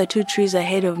I saw the 2 trees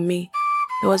ahead of me,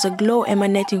 there was a glow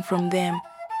emanating from them,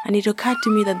 and it occurred to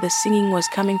me that the singing was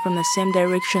coming from the same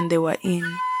direction they were in.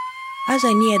 As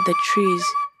I neared the trees,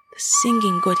 the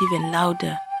singing got even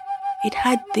louder. It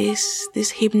had this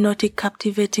hypnotic,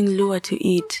 captivating lure to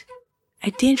it.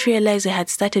 I didn't realize I had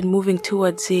started moving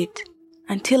towards it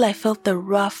until I felt the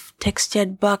rough,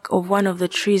 textured bark of one of the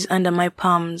trees under my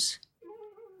palms.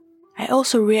 I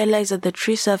also realized that the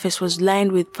tree surface was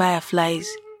lined with fireflies,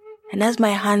 and as my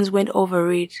hands went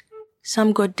over it,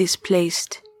 some got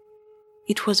displaced.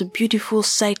 It was a beautiful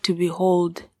sight to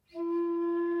behold.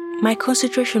 My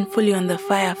concentration fully on the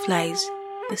fireflies,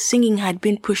 the singing had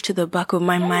been pushed to the back of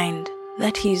my mind.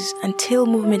 That is, until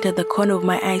movement at the corner of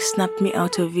my eye snapped me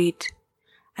out of it.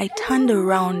 I turned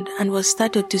around and was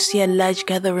startled to see a large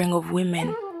gathering of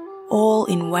women, all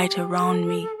in white around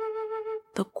me.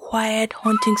 The quiet,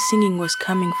 haunting singing was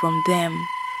coming from them.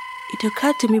 It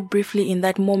occurred to me briefly in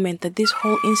that moment that this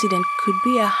whole incident could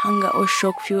be a hunger or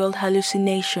shock-fueled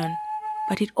hallucination,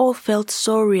 but it all felt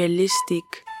so realistic.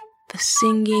 The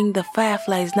singing, the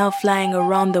fireflies now flying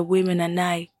around the women and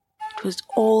I. It was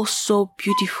all so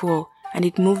beautiful, and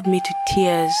it moved me to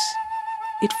tears.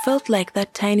 It felt like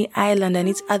that tiny island and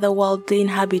its otherworldly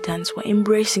inhabitants were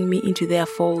embracing me into their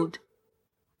fold.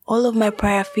 All of my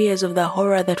prior fears of the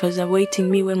horror that was awaiting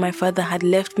me when my father had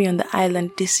left me on the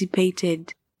island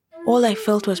dissipated. All I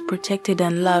felt was protected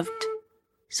and loved.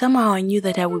 Somehow I knew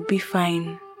that I would be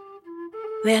fine.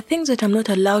 There are things that I'm not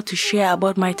allowed to share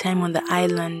about my time on the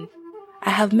island.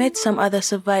 I have met some other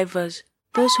survivors,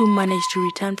 those who managed to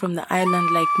return from the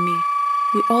island like me.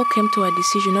 We all came to a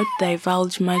decision not to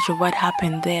divulge much of what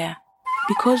happened there,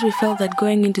 because we felt that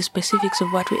going into specifics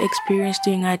of what we experienced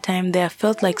during our time there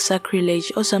felt like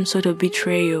sacrilege or some sort of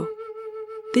betrayal.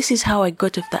 This is how I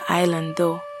got off the island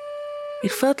though.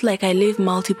 It felt like I lived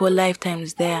multiple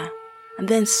lifetimes there, and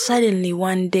then suddenly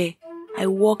one day, I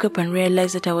woke up and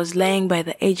realized that I was lying by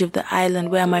the edge of the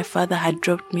island where my father had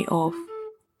dropped me off.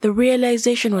 The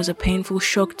realization was a painful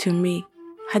shock to me.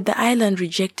 Had the island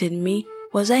rejected me?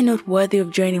 Was I not worthy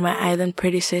of joining my island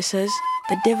predecessors?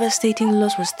 The devastating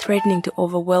loss was threatening to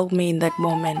overwhelm me in that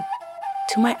moment.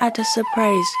 To my utter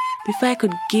surprise, before I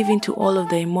could give in to all of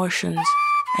the emotions,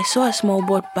 I saw a small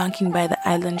boat banking by the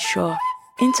island shore.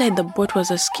 Inside the boat was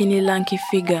a skinny, lanky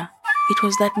figure. It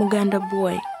was that Muganda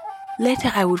boy.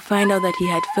 Later I would find out that he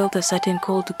had felt a certain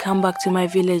call to come back to my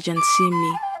village and see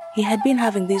me. He had been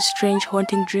having these strange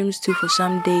haunting dreams too for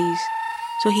some days,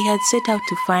 so he had set out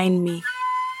to find me.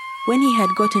 When he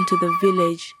had gotten to the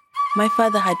village, my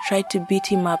father had tried to beat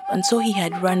him up, and so he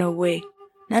had run away.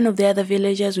 None of the other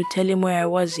villagers would tell him where I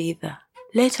was either.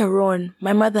 Later on,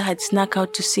 my mother had snuck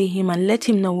out to see him and let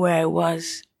him know where I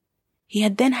was. He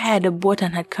had then hired a boat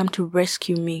and had come to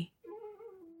rescue me.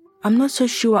 I'm not so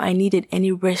sure I needed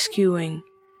any rescuing,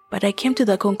 but I came to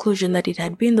the conclusion that it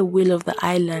had been the will of the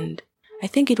island. I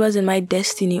think it wasn't my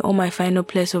destiny or my final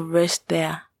place of rest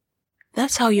there.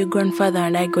 That's how your grandfather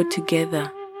and I got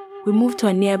together. We moved to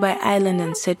a nearby island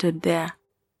and settled there.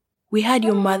 We had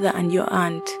your mother and your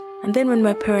aunt, and then when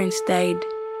my parents died,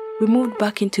 we moved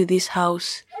back into this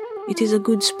house. It is a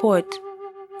good spot.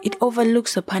 It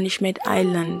overlooks the Punishment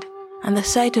Island, and the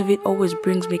sight of it always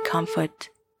brings me comfort.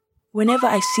 Whenever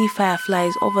I see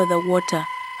fireflies over the water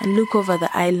and look over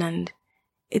the island,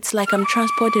 it's like I'm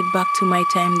transported back to my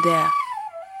time there.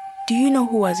 Do you know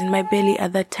who was in my belly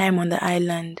at that time on the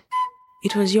island?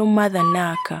 It was your mother,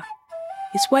 Naka.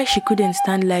 It's why she couldn't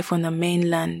stand life on the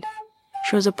mainland.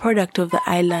 She was a product of the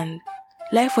island.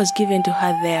 Life was given to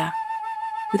her there.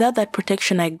 Without that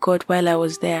protection I got while I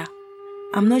was there,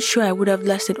 I'm not sure I would have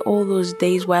lasted all those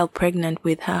days while pregnant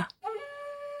with her.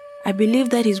 I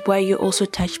believe that is why you're also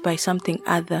touched by something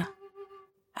other.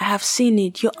 I have seen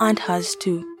it, your aunt has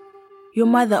too. Your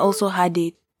mother also had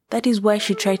it. That is why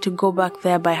she tried to go back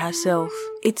there by herself.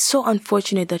 It's so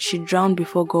unfortunate that she drowned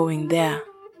before going there.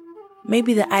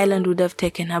 Maybe the island would have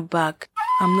taken her back.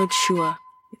 I'm not sure.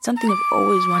 It's something I've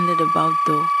always wondered about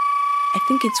though. I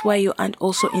think it's why your aunt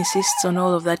also insists on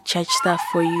all of that church stuff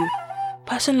for you.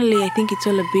 Personally, I think it's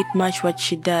all a bit much what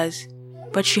she does,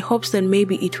 but she hopes that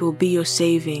maybe it will be your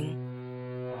saving.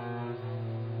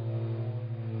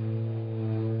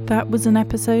 That was an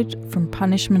episode from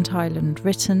Punishment Island,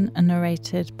 written and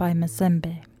narrated by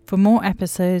Mazembe. For more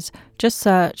episodes, just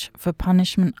search for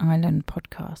Punishment Island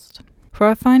Podcast. For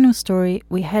our final story,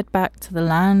 we head back to the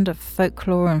land of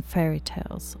folklore and fairy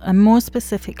tales, and more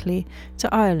specifically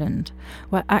to Ireland,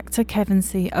 where actor Kevin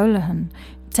C. O'Lahan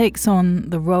takes on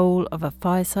the role of a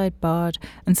fireside bard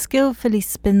and skillfully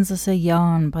spins us a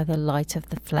yarn by the light of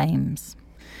the flames.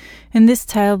 In this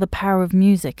tale, the power of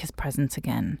music is present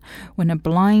again, when a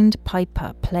blind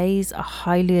piper plays a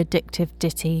highly addictive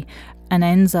ditty and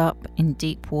ends up in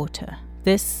deep water.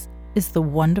 This is The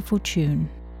Wonderful Tune.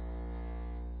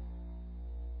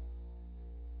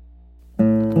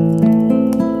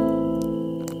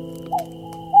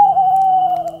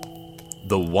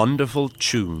 The Wonderful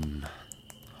Tune.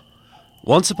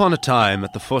 Once upon a time,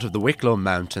 at the foot of the Wicklow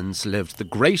Mountains, lived the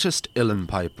greatest uilleann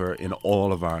piper in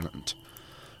all of Ireland.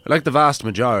 Like the vast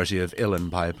majority of uilleann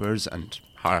pipers, and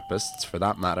harpists for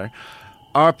that matter,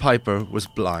 our piper was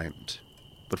blind.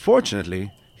 But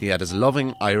fortunately, he had his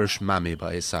loving Irish mammy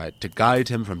by his side to guide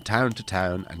him from town to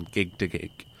town and gig to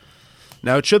gig.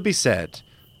 Now it should be said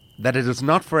that it was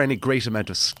not for any great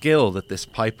amount of skill that this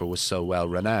piper was so well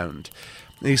renowned.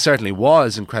 He certainly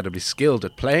was incredibly skilled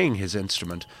at playing his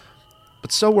instrument,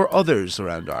 but so were others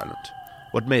around Ireland.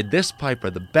 What made this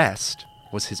piper the best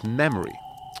was his memory.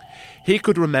 He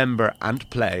could remember and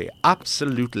play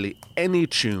absolutely any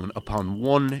tune upon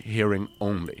one hearing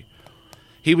only.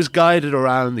 He was guided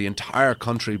around the entire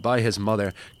country by his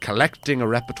mother, collecting a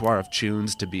repertoire of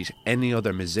tunes to beat any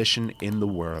other musician in the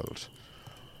world.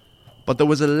 But there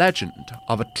was a legend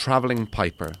of a travelling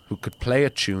piper who could play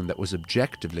a tune that was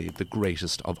objectively the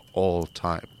greatest of all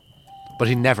time. But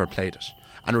he never played it,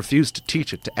 and refused to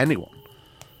teach it to anyone.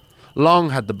 Long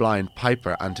had the blind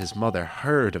piper and his mother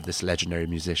heard of this legendary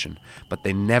musician, but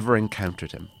they never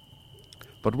encountered him.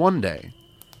 But one day,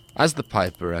 as the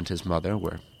piper and his mother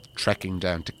were trekking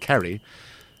down to Kerry,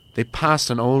 they passed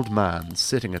an old man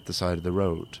sitting at the side of the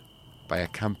road by a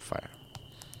campfire.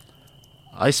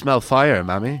 "I smell fire,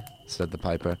 mammy," said the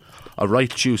piper. "A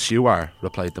right juice you are,"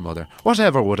 replied the mother.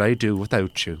 "Whatever would I do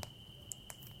without you?"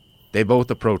 They both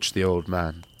approached the old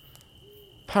man.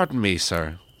 "Pardon me,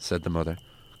 sir," said the mother.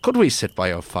 "Could we sit by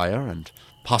your fire and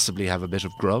possibly have a bit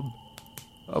of grub?"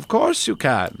 "Of course you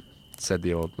can," said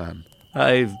the old man.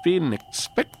 "I've been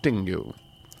expecting you."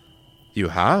 "You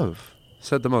have?"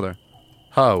 said the mother.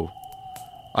 "How?"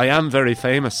 "I am very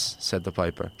famous," said the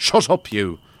piper. "Shut up,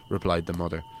 you," replied the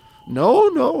mother.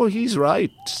 No, he's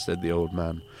right," said the old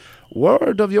man.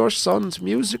 "Word of your son's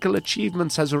musical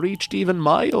achievements has reached even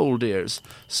my old ears.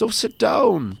 So sit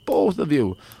down, both of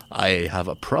you. I have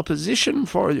a proposition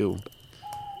for you."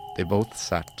 They both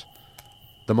sat.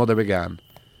 The mother began.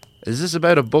 "Is this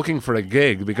about a booking for a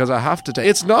gig? Because I have to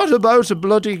 "It's not about a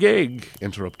bloody gig,"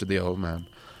 interrupted the old man.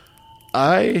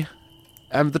 "I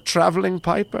am the travelling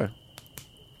piper.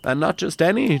 And not just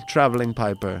any travelling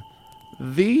piper.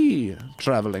 The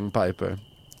travelling piper.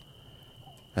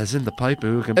 As in the piper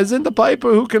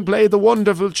who can play the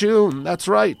wonderful tune. That's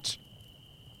right."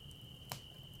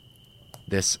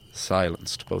 This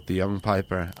silenced both the young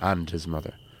piper and his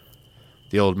mother.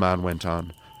 The old man went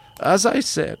on. "As I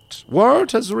said,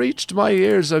 word has reached my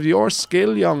ears of your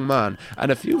skill, young man,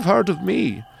 and if you've heard of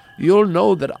me, you'll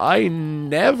know that I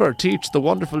never teach the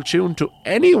wonderful tune to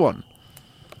anyone.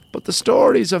 But the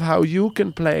stories of how you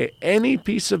can play any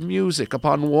piece of music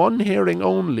upon one hearing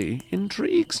only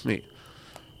intrigues me.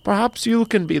 Perhaps you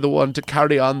can be the one to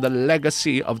carry on the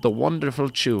legacy of the wonderful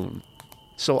tune.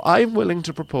 So I'm willing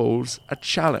to propose a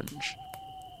challenge.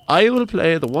 I will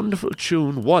play the wonderful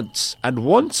tune once, and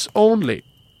once only.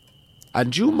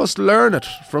 And you must learn it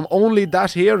from only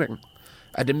that hearing,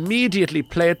 and immediately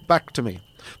play it back to me.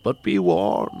 But be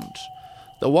warned,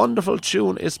 the wonderful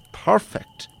tune is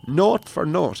perfect, note for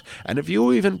note, and if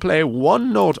you even play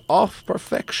one note off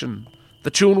perfection, the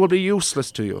tune will be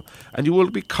useless to you, and you will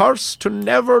be cursed to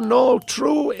never know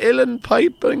true uilleann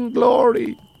piping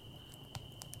glory.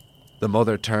 The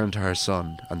mother turned to her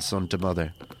son, and son to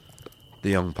mother. The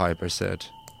young piper said,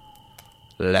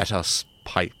 "Let us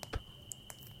pipe."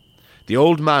 The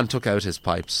old man took out his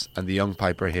pipes, and the young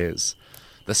piper his.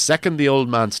 The second the old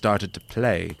man started to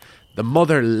play, the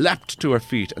mother leapt to her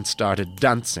feet and started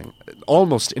dancing,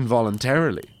 almost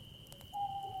involuntarily.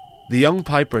 The young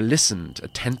piper listened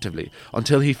attentively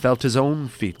until he felt his own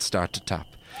feet start to tap.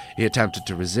 He attempted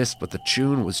to resist, but the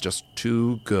tune was just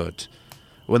too good.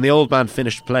 When the old man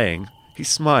finished playing, he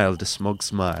smiled a smug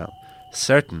smile,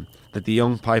 certain that the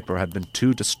young piper had been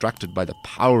too distracted by the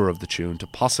power of the tune to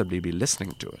possibly be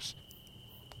listening to it.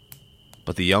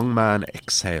 But the young man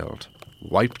exhaled,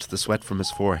 wiped the sweat from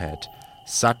his forehead,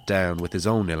 sat down with his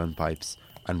own uilleann pipes,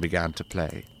 and began to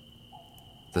play.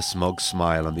 The smug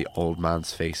smile on the old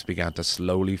man's face began to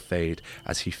slowly fade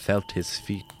as he felt his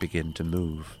feet begin to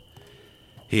move.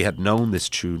 He had known this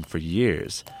tune for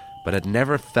years, but had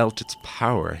never felt its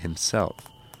power himself.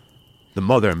 The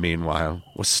mother, meanwhile,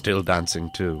 was still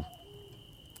dancing too.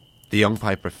 The young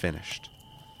piper finished.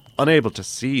 Unable to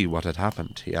see what had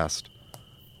happened, he asked,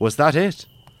 "Was that it?"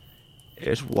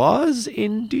 "It was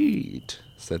indeed,"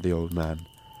 said the old man.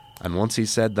 And once he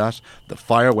said that, the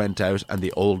fire went out and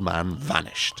the old man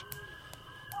vanished.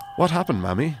 "What happened,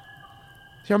 Mammy?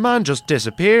 Your man just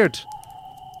disappeared."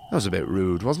 "That was a bit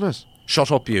rude, wasn't it?"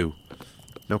 "Shut up, you.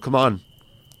 Now come on,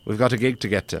 we've got a gig to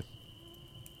get to."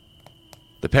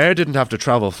 The pair didn't have to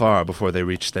travel far before they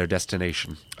reached their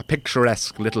destination, a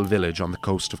picturesque little village on the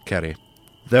coast of Kerry.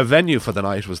 Their venue for the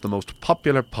night was the most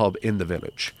popular pub in the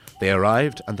village. They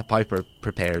arrived and the piper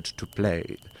prepared to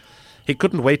play. He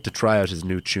couldn't wait to try out his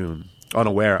new tune,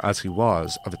 unaware as he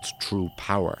was of its true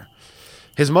power.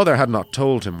 His mother had not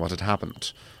told him what had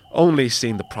happened, only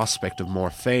seen the prospect of more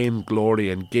fame, glory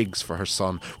and gigs for her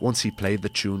son once he played the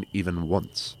tune even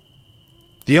once.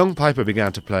 The young piper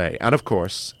began to play, and of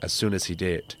course, as soon as he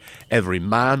did, every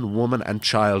man, woman and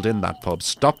child in that pub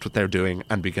stopped what they were doing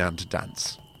and began to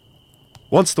dance.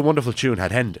 Once the wonderful tune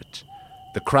had ended,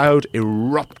 the crowd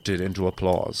erupted into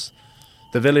applause.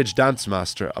 The village dance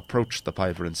master approached the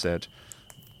piper and said,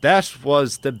 "That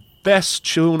was the best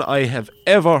tune I have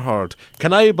ever heard.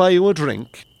 Can I buy you a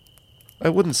drink?" "I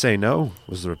wouldn't say no,"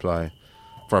 was the reply,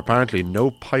 for apparently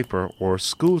no piper or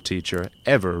school teacher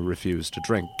ever refused to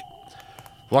drink.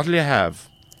 "What'll you have?"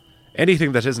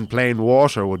 "Anything that isn't plain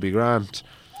water would be grand."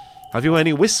 "Have you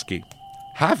any whiskey?"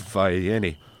 "Have I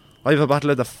any? I've a bottle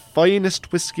of the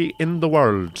finest whiskey in the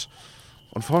world.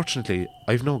 Unfortunately,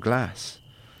 I've no glass."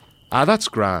 "Ah, that's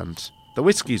grand. The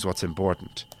whiskey's what's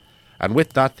important." And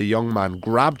with that, the young man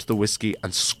grabbed the whiskey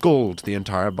and sculled the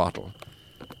entire bottle.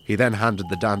 He then handed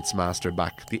the dance master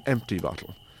back the empty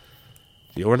bottle.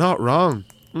 "You are not wrong.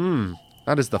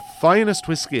 That is the finest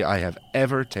whiskey I have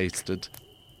ever tasted."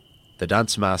 The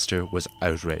dance master was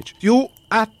outraged. "You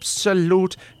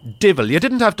absolute divil! You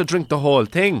didn't have to drink the whole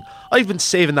thing. I've been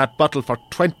saving that bottle for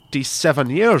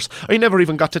 27 years. I never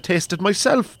even got to taste it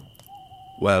myself."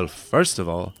 "Well, first of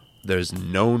all, there's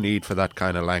no need for that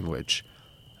kind of language.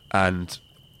 And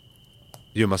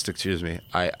you must excuse me.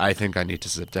 I think I need to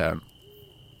sit down."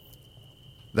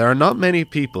 There are not many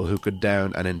people who could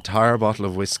down an entire bottle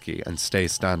of whiskey and stay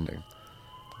standing,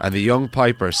 and the young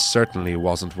piper certainly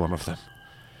wasn't one of them.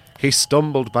 He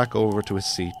stumbled back over to his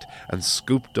seat and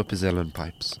scooped up his uilleann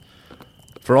pipes.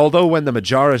 For although when the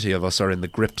majority of us are in the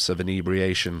grips of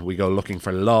inebriation, we go looking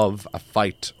for love, a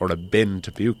fight, or a bin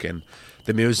to puke in,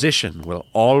 the musician will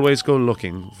always go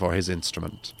looking for his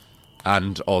instrument,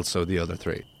 and also the other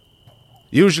three.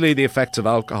 Usually the effects of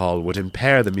alcohol would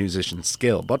impair the musician's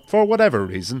skill, but for whatever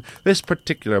reason, this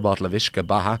particular bottle of Uisce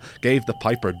Beatha gave the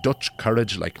piper Dutch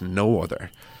courage like no other.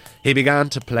 He began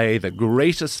to play the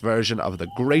greatest version of the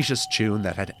greatest tune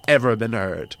that had ever been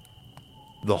heard.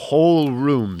 The whole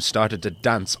room started to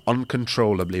dance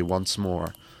uncontrollably once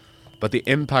more, but the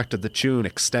impact of the tune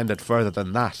extended further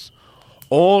than that.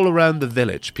 All around the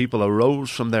village, people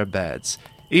arose from their beds.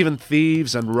 Even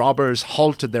thieves and robbers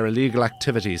halted their illegal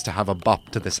activities to have a bop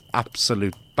to this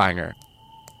absolute banger.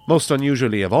 Most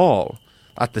unusually of all,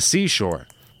 at the seashore,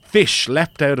 fish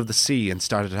leapt out of the sea and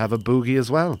started to have a boogie as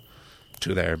well.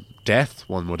 To their death,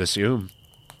 one would assume.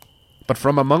 But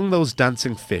from among those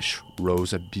dancing fish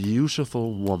rose a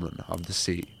beautiful woman of the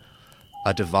sea,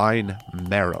 a divine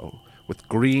Merrow, with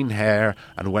green hair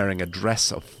and wearing a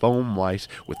dress of foam white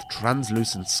with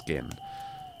translucent skin.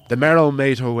 The Merrow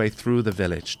made her way through the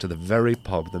village to the very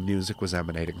pub the music was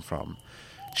emanating from.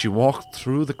 She walked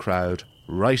through the crowd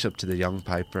right up to the young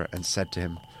piper and said to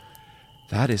him,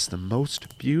 "That is the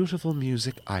most beautiful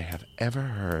music I have ever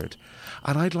heard,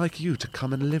 and I'd like you to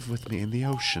come and live with me in the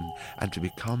ocean and to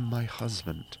become my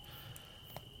husband."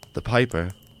 The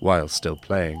piper, while still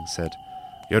playing, said,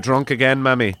 "You're drunk again,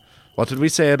 mammy. What did we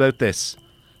say about this?"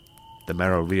 The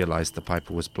Merrow realized the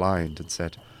piper was blind and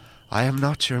said, "I am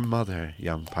not your mother,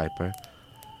 young piper.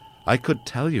 I could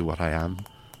tell you what I am,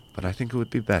 but I think it would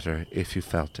be better if you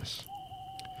felt it."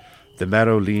 The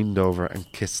Merrow leaned over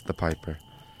and kissed the piper,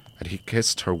 and he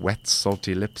kissed her wet,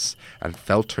 salty lips and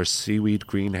felt her seaweed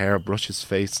green hair brush his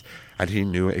face, and he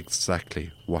knew exactly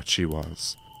what she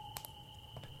was.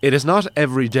 It is not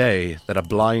every day that a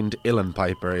blind uilleann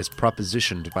piper is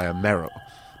propositioned by a Merrow,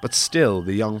 but still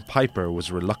the young piper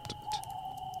was reluctant.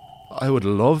 "I would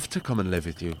love to come and live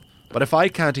with you, but if I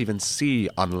can't even see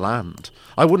on land,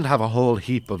 I wouldn't have a whole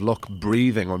heap of luck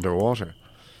breathing underwater."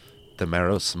 The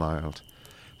Merrow smiled.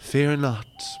 "Fear not,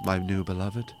 my new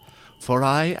beloved, for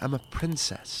I am a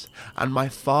princess, and my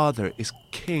father is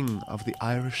king of the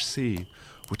Irish Sea,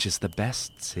 which is the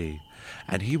best sea,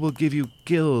 and he will give you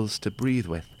gills to breathe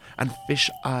with, and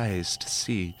fish eyes to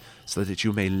see, so that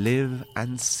you may live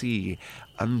and see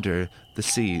under the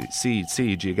sea.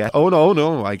 See, do you get? Oh,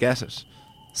 no, I get it.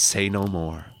 Say no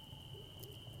more."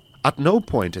 At no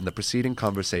point in the preceding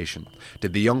conversation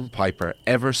did the young piper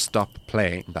ever stop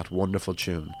playing that wonderful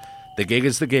tune. The gig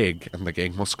is the gig, and the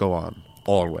gig must go on,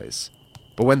 always.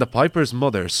 But when the piper's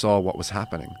mother saw what was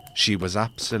happening, she was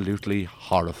absolutely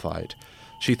horrified.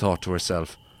 She thought to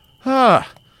herself,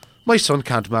 "My son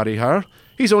can't marry her.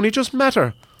 He's only just met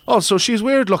her. Also, she's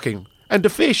weird-looking. And the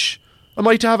fish. Am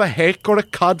I to have a hake or a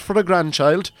cod for a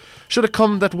grandchild? Should it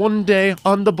come that one day,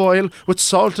 on the boil, with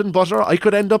salt and butter, I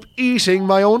could end up eating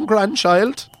my own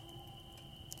grandchild?"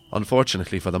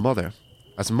 Unfortunately for the mother,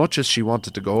 as much as she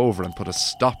wanted to go over and put a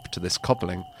stop to this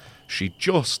coupling, she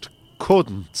just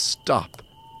couldn't stop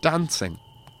dancing.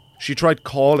 She tried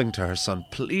calling to her son,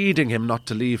 pleading him not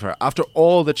to leave her, after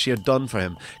all that she had done for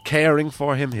him, caring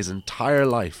for him his entire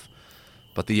life.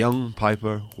 But the young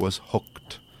piper was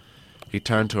hooked. He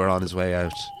turned to her on his way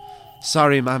out.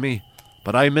 "Sorry, mammy,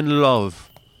 but I'm in love.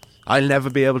 I'll never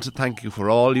be able to thank you for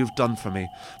all you've done for me,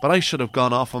 but I should have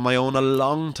gone off on my own a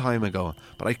long time ago,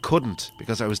 but I couldn't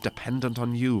because I was dependent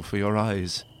on you for your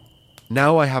eyes.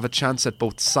 Now I have a chance at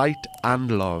both sight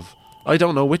and love. I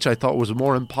don't know which I thought was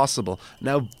more impossible.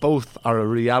 Now both are a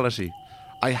reality.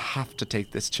 I have to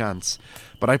take this chance,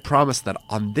 but I promise that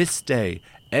on this day,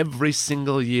 every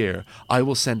single year, I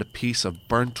will send a piece of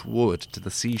burnt wood to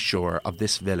the seashore of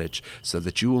this village so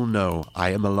that you will know I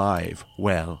am alive,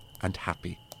 well, and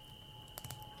happy."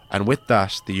 And with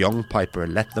that, the young piper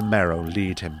let the Merrow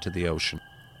lead him to the ocean.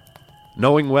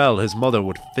 Knowing well his mother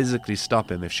would physically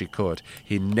stop him if she could,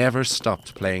 he never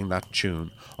stopped playing that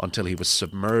tune until he was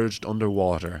submerged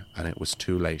underwater and it was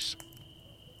too late.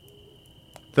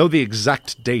 Though the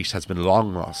exact date has been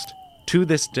long lost, to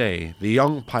this day, the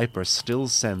young piper still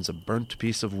sends a burnt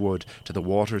piece of wood to the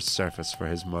water's surface for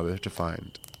his mother to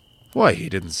find. Why, he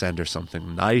didn't send her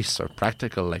something nice or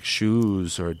practical like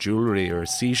shoes or jewellery or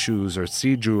sea shoes or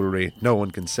sea jewellery, no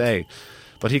one can say,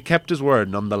 but he kept his word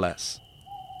nonetheless.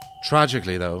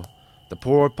 Tragically, though, the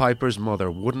poor piper's mother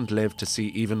wouldn't live to see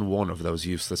even one of those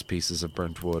useless pieces of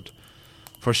burnt wood,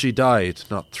 for she died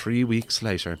not 3 weeks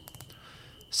later.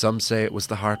 Some say it was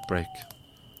the heartbreak.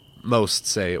 Most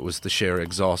say it was the sheer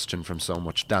exhaustion from so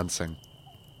much dancing.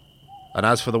 And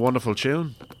as for the wonderful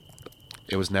tune,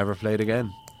 it was never played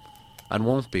again, and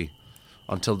won't be,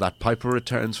 until that piper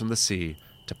returns from the sea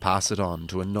to pass it on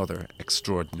to another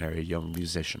extraordinary young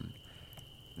musician.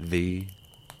 The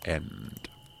end.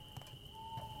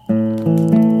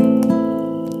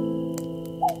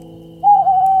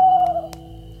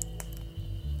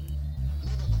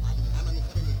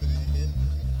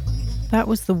 That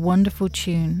was the wonderful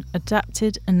tune,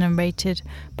 adapted and narrated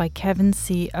by Kevin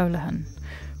C. O'Lahan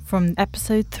from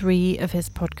episode 3 of his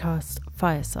podcast,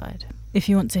 Fireside. If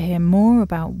you want to hear more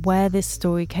about where this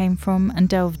story came from and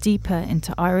delve deeper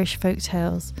into Irish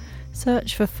folktales,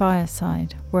 search for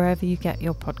Fireside wherever you get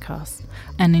your podcasts.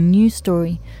 And a new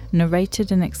story, narrated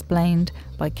and explained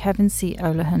by Kevin C.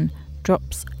 O'Lahan,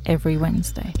 drops every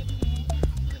Wednesday.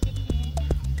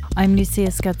 I'm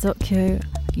Lucia Scadzocchio.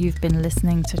 You've been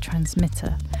listening to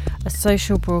Transmitter, a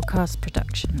social broadcast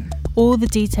production. All the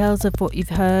details of what you've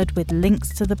heard with links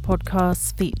to the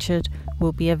podcasts featured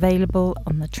will be available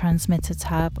on the Transmitter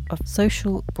tab of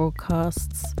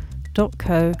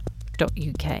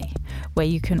socialbroadcasts.co.uk, where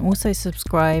you can also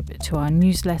subscribe to our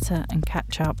newsletter and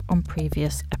catch up on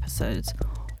previous episodes,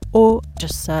 or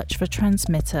just search for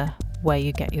Transmitter where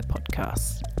you get your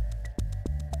podcasts.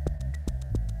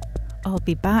 I'll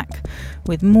be back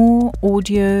with more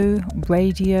audio,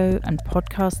 radio and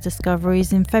podcast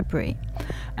discoveries in February.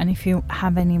 And if you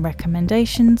have any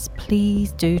recommendations,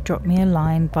 please do drop me a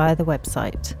line via the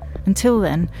website. Until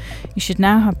then, you should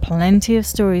now have plenty of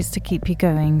stories to keep you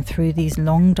going through these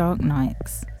long dark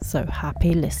nights. So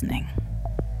happy listening.